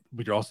again,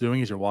 what you're also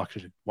doing is you're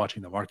watching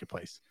the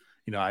marketplace.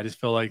 You know, I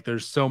just feel like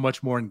there's so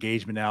much more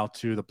engagement now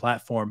to the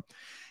platform,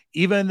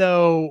 even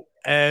though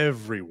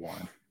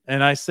everyone,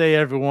 and I say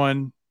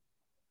everyone,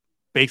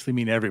 basically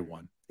mean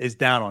everyone, is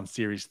down on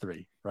Series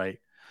 3, right?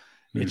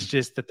 It's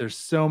just that there's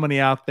so many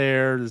out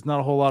there. There's not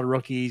a whole lot of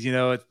rookies. You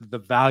know, the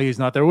value is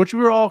not there, which we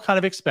were all kind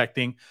of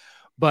expecting.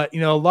 But, you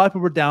know, a lot of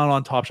people were down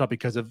on Top Shot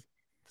because of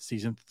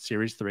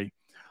Series 3.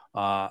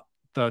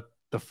 The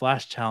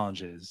Flash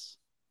challenges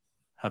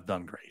have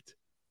done great,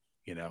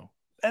 you know.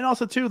 And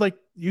also, too, like,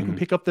 you can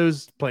pick up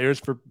those players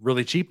for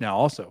really cheap now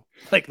also.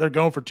 Like, they're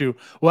going for $2.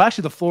 Well,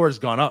 actually, the floor has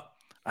gone up.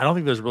 I don't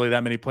think there's really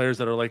that many players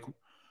that are like $1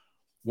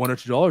 or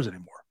 $2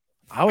 anymore.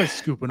 I was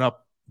scooping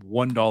up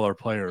 $1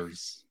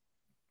 players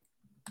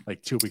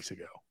like 2 weeks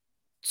ago.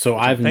 So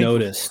I've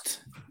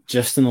noticed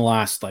just in the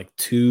last like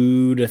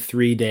 2 to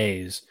 3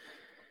 days,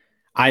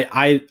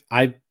 I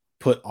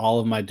put all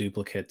of my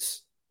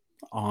duplicates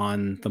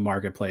on the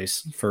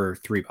marketplace for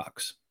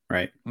 $3,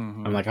 right?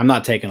 I'm like, I'm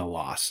not taking a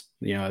loss.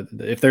 You know,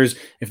 if there's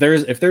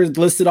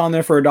listed on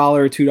there for $1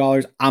 or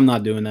 $2, I'm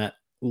not doing that.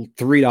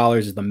 $3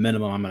 is the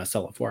minimum I'm going to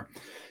sell it for.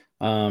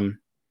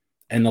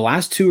 In the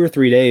last 2 or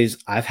 3 days,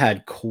 I've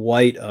had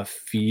quite a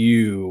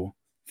few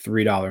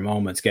 $3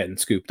 moments getting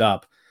scooped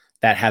up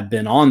that have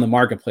been on the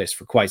marketplace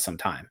for quite some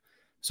time.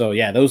 So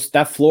yeah,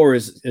 that floor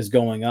is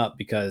going up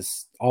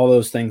because all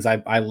those things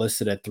I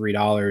listed at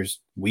 $3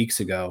 weeks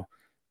ago,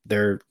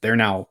 they're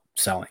now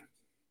selling.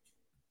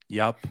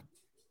 Yep.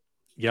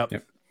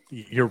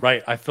 You're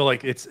right. I feel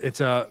like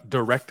it's a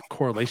direct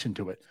correlation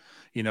to it.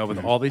 You know,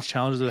 with all these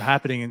challenges that are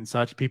happening and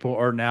such, people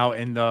are now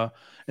in the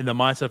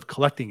mindset of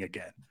collecting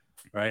again.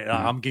 Right.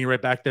 I'm getting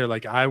right back there.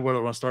 Like I would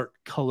want to start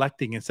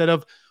collecting instead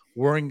of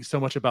worrying so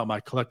much about my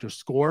collector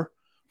score,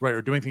 right?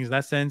 Or doing things in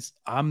that sense.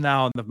 I'm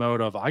now in the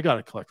mode of I got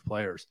to collect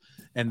players.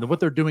 And what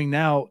they're doing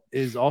now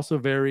is also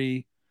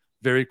very,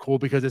 very cool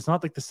because it's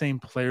not like the same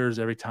players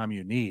every time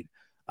you need.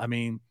 I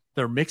mean,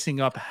 they're mixing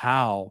up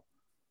how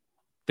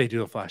they do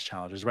the flash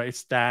challenges, right?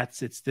 It's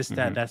stats, it's this,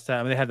 that, that's that.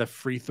 I mean, they had the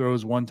free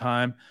throws one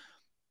time.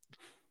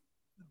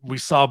 We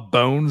saw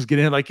Bones get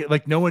in,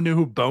 like no one knew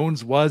who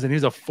Bones was, and he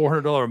was a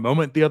 $400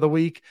 moment the other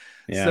week.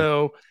 Yeah.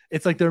 So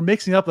it's like they're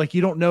mixing up, like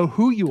you don't know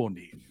who you will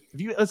need.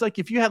 It's like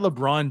if you had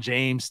LeBron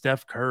James,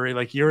 Steph Curry,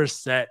 like you're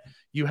set.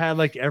 You had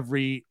like a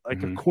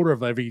quarter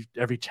of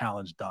every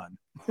challenge done,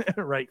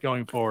 right,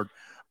 going forward.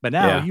 But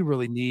now you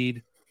really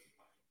need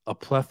a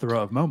plethora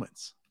of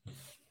moments.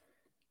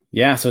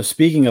 Yeah. So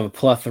speaking of a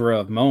plethora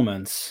of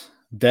moments,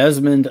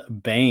 Desmond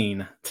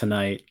Bain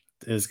tonight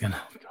is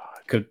gonna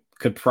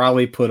could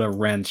probably put a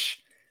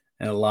wrench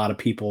in a lot of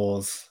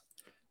people's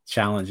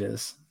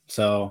challenges.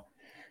 So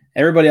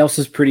everybody else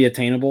is pretty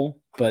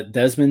attainable, but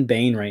Desmond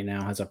Bain right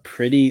now has a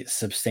pretty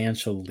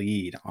substantial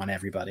lead on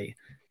everybody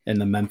in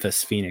the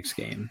Memphis Phoenix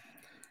game.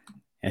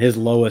 And his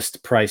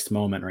lowest priced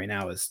moment right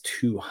now is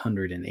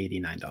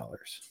 $289.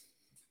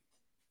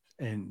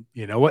 And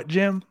you know what,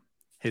 Jim?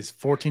 His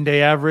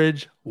 14-day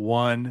average,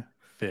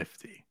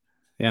 150.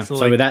 Yeah. So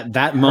like,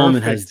 that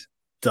moment has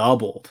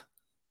doubled.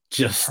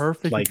 Just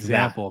perfect like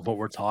example of what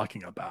we're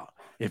talking about.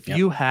 If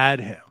you had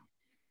him,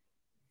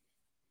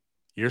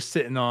 you're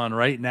sitting on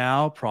right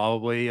now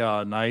probably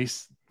a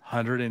nice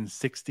 $160,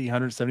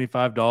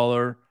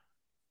 $175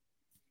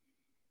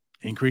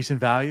 increase in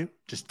value.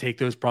 Just take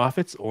those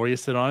profits, or you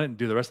sit on it and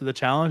do the rest of the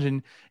challenge,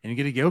 and you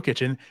get a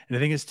Jokic. And the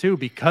thing is too,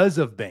 because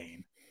of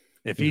Bain,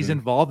 if he's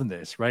involved in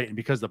this, right, and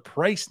because the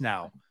price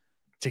now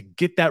to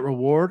get that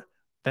reward,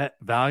 that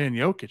value in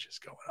Jokic is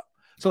going up.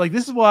 So like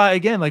this is why,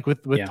 again, like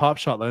with Top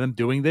Shot, like them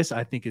doing this,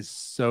 I think is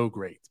so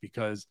great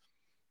because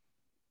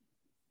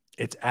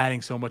it's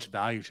adding so much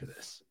value to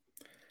this.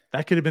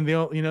 That could have been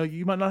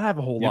you might not have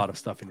a whole lot of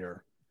stuff in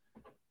your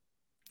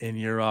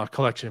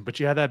collection, but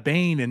you had that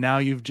Bane, and now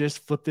you've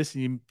just flipped this,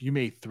 and you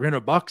made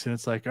 $300, and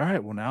it's like, all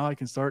right, well now I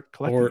can start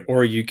collecting.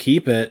 Or you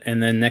keep it,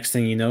 and then next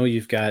thing you know,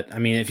 you've got. I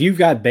mean, if you've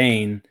got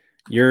Bane,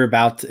 you're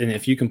about to, and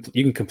if you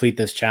can complete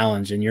this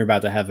challenge, and you're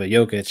about to have a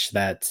Jokic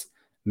that's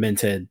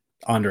minted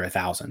under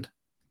 1,000.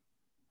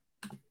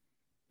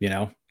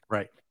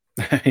 Right.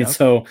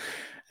 So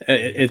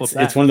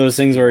it's one of those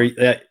things where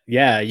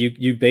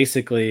you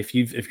basically,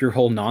 if you're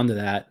holding on to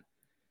that,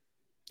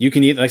 you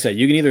can either, like I said,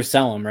 you can either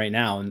sell them right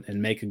now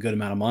and make a good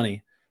amount of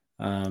money,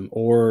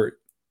 or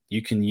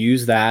you can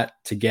use that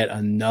to get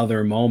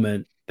another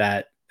moment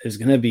that is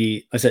going to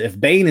be, like I said, if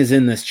Bane is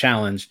in this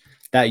challenge,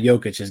 that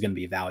Jokic is going to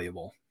be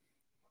valuable.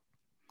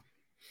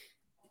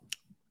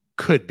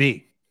 Could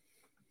be.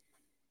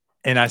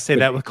 And I say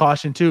that with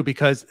caution too,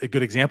 because a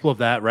good example of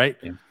that, right?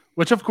 Yeah.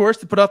 Which, of course,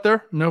 to put out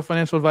there, no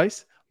financial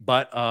advice,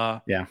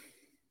 but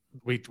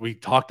we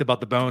talked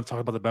about the Bones.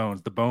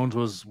 The Bones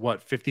was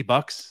what,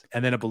 $50,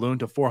 and then a balloon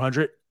to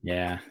 400.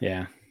 Yeah.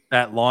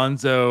 That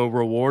Lonzo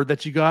reward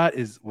that you got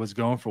was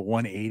going for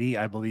 180,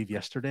 I believe,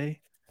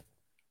 yesterday.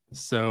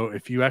 So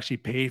if you actually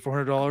paid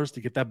 $400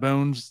 to get that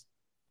Bones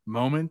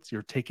moment,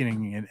 you're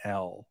taking an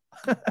L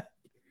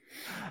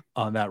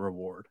on that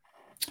reward.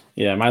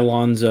 Yeah, my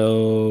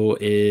Lonzo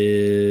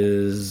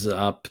is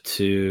up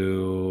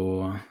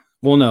to.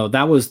 Well, no,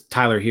 that was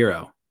Tyler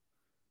Hero.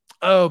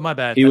 Oh, my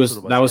bad.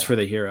 That was for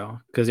the Hero,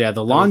 because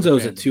the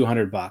Lonzo's at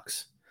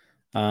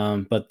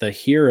 $200. But the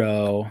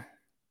Hero,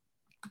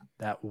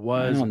 that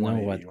was, I don't know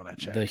what when I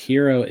checked. The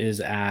Hero is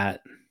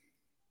at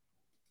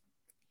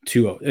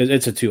 2.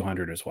 It's a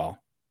 200 as well.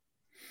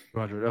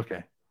 200,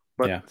 okay,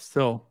 but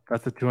still,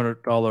 that's a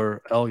 $200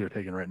 L you're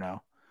taking right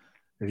now.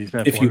 If you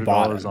spent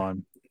 $400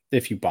 on,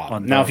 if you bought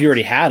them. Now, if you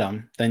already had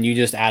them, then you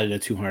just added a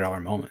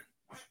 $200 moment.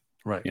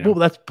 Right. Well,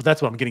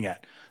 that's what I'm getting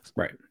at.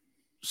 Right.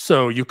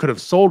 So you could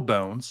have sold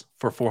Bones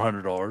for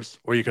 $400,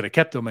 or you could have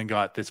kept them and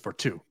got this for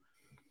 $2.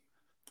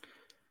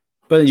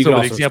 But you so,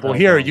 for example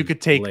here, you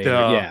could take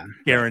the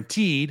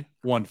guaranteed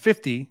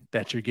 150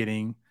 that you're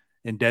getting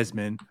in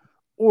Desmond,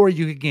 or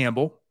you could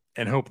gamble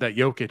and hope that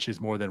Jokic is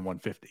more than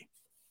 150.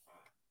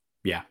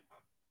 Yeah.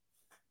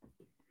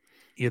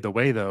 Either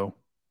way, though,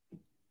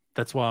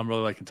 that's why I'm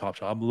really liking Top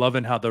Shot. I'm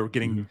loving how they're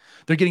getting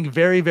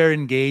very, very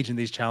engaged in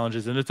these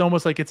challenges, and it's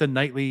almost like it's a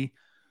nightly.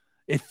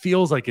 It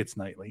feels like it's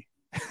nightly.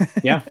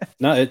 Yeah,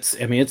 no,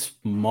 it's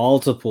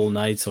multiple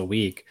nights a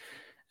week.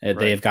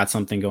 They've got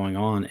something going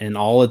on, and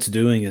all it's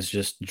doing is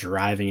just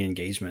driving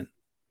engagement.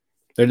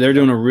 They're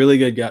doing a really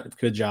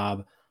good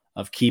job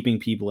of keeping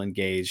people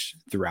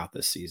engaged throughout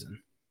this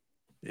season.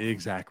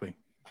 Exactly.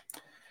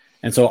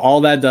 And so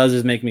all that does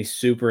is make me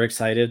super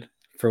excited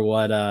for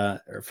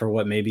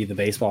what maybe the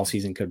baseball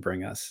season could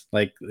bring us.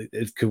 Like,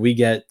 can we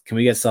get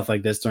stuff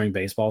like this during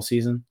baseball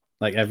season,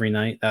 like every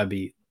night? That'd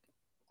be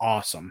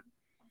awesome.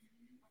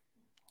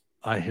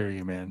 I hear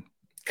you, man.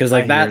 Because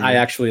like that, I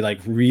actually like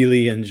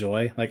really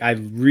enjoy. Like, I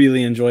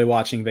really enjoy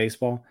watching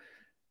baseball.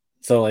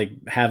 So like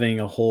having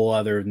a whole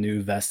other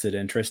new vested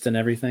interest in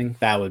everything,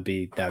 that'd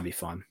be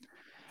fun.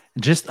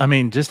 Just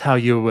how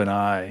you and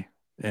I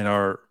in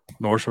our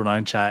North Shore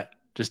 9 chat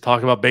just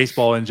talk about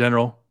baseball in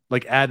general.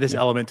 Like, add this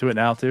element to it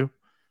now too.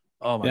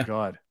 Oh my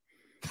God.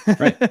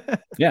 Right.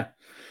 Yeah.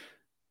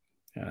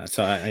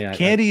 So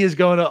Candy is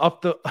going to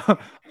up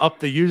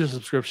the user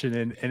subscription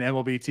in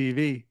MLB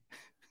TV.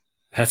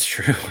 That's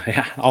true.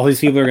 Yeah. All these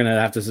people are going to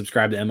have to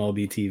subscribe to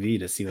MLB TV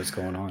to see what's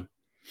going on.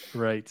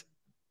 Right.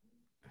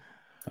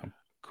 So.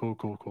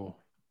 Cool.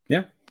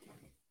 Yeah.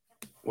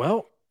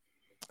 Well,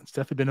 it's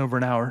definitely been over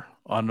an hour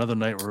on another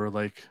night where we're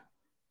going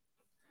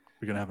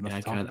to have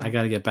enough time. I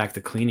got to get back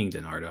to cleaning,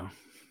 Donardo.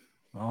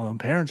 Well, them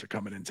parents are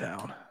coming in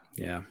town.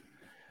 Yeah.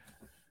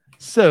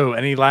 So,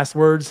 any last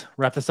words?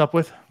 Wrap this up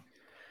with?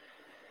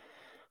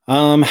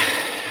 Well,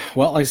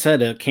 like I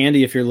said,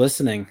 Candy, if you're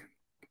listening,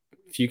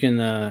 if you can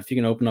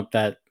open up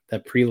that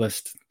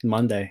pre-list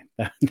Monday,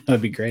 that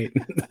would be great.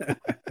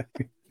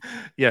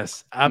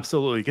 Yes,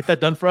 absolutely. Get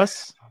that done for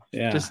us.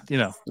 Yeah. Just,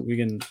 we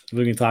can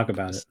talk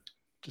about it.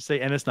 Just say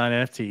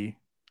NS9NFT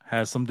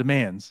has some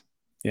demands.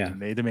 Yeah. And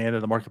they demand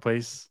that the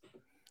marketplace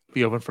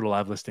be open for the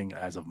live listing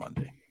as of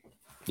Monday.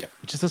 Yeah.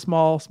 It's just a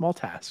small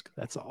task.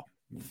 That's all.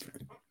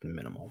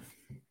 Minimal.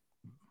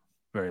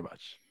 Very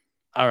much.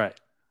 All right.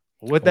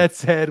 With that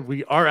said,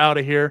 we are out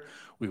of here.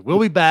 We will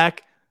be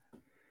back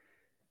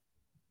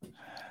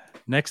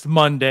next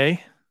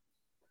Monday.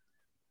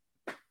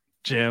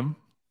 Jim,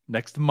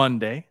 next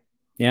Monday.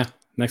 Yeah,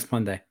 next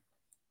Monday.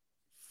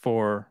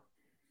 For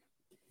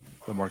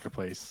the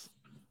marketplace.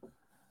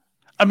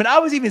 I mean, I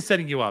was even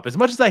setting you up. As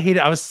much as I hate it,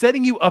 I was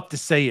setting you up to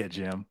say it,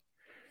 Jim.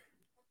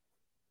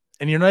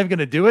 And you're not even going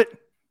to do it?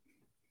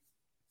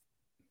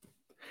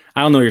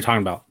 I don't know what you're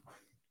talking about.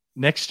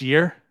 Next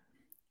year?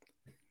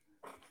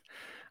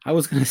 I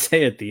was going to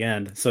say at the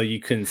end, so you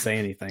couldn't say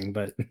anything,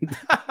 but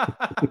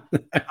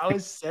I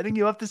was setting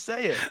you up to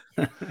say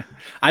it.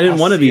 I didn't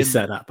want to be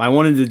set up. I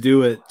wanted to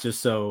do it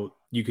just so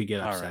you could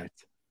get upset.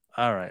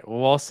 All right.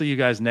 Well, I'll see you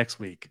guys next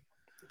week.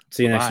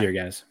 See you next year,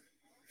 guys.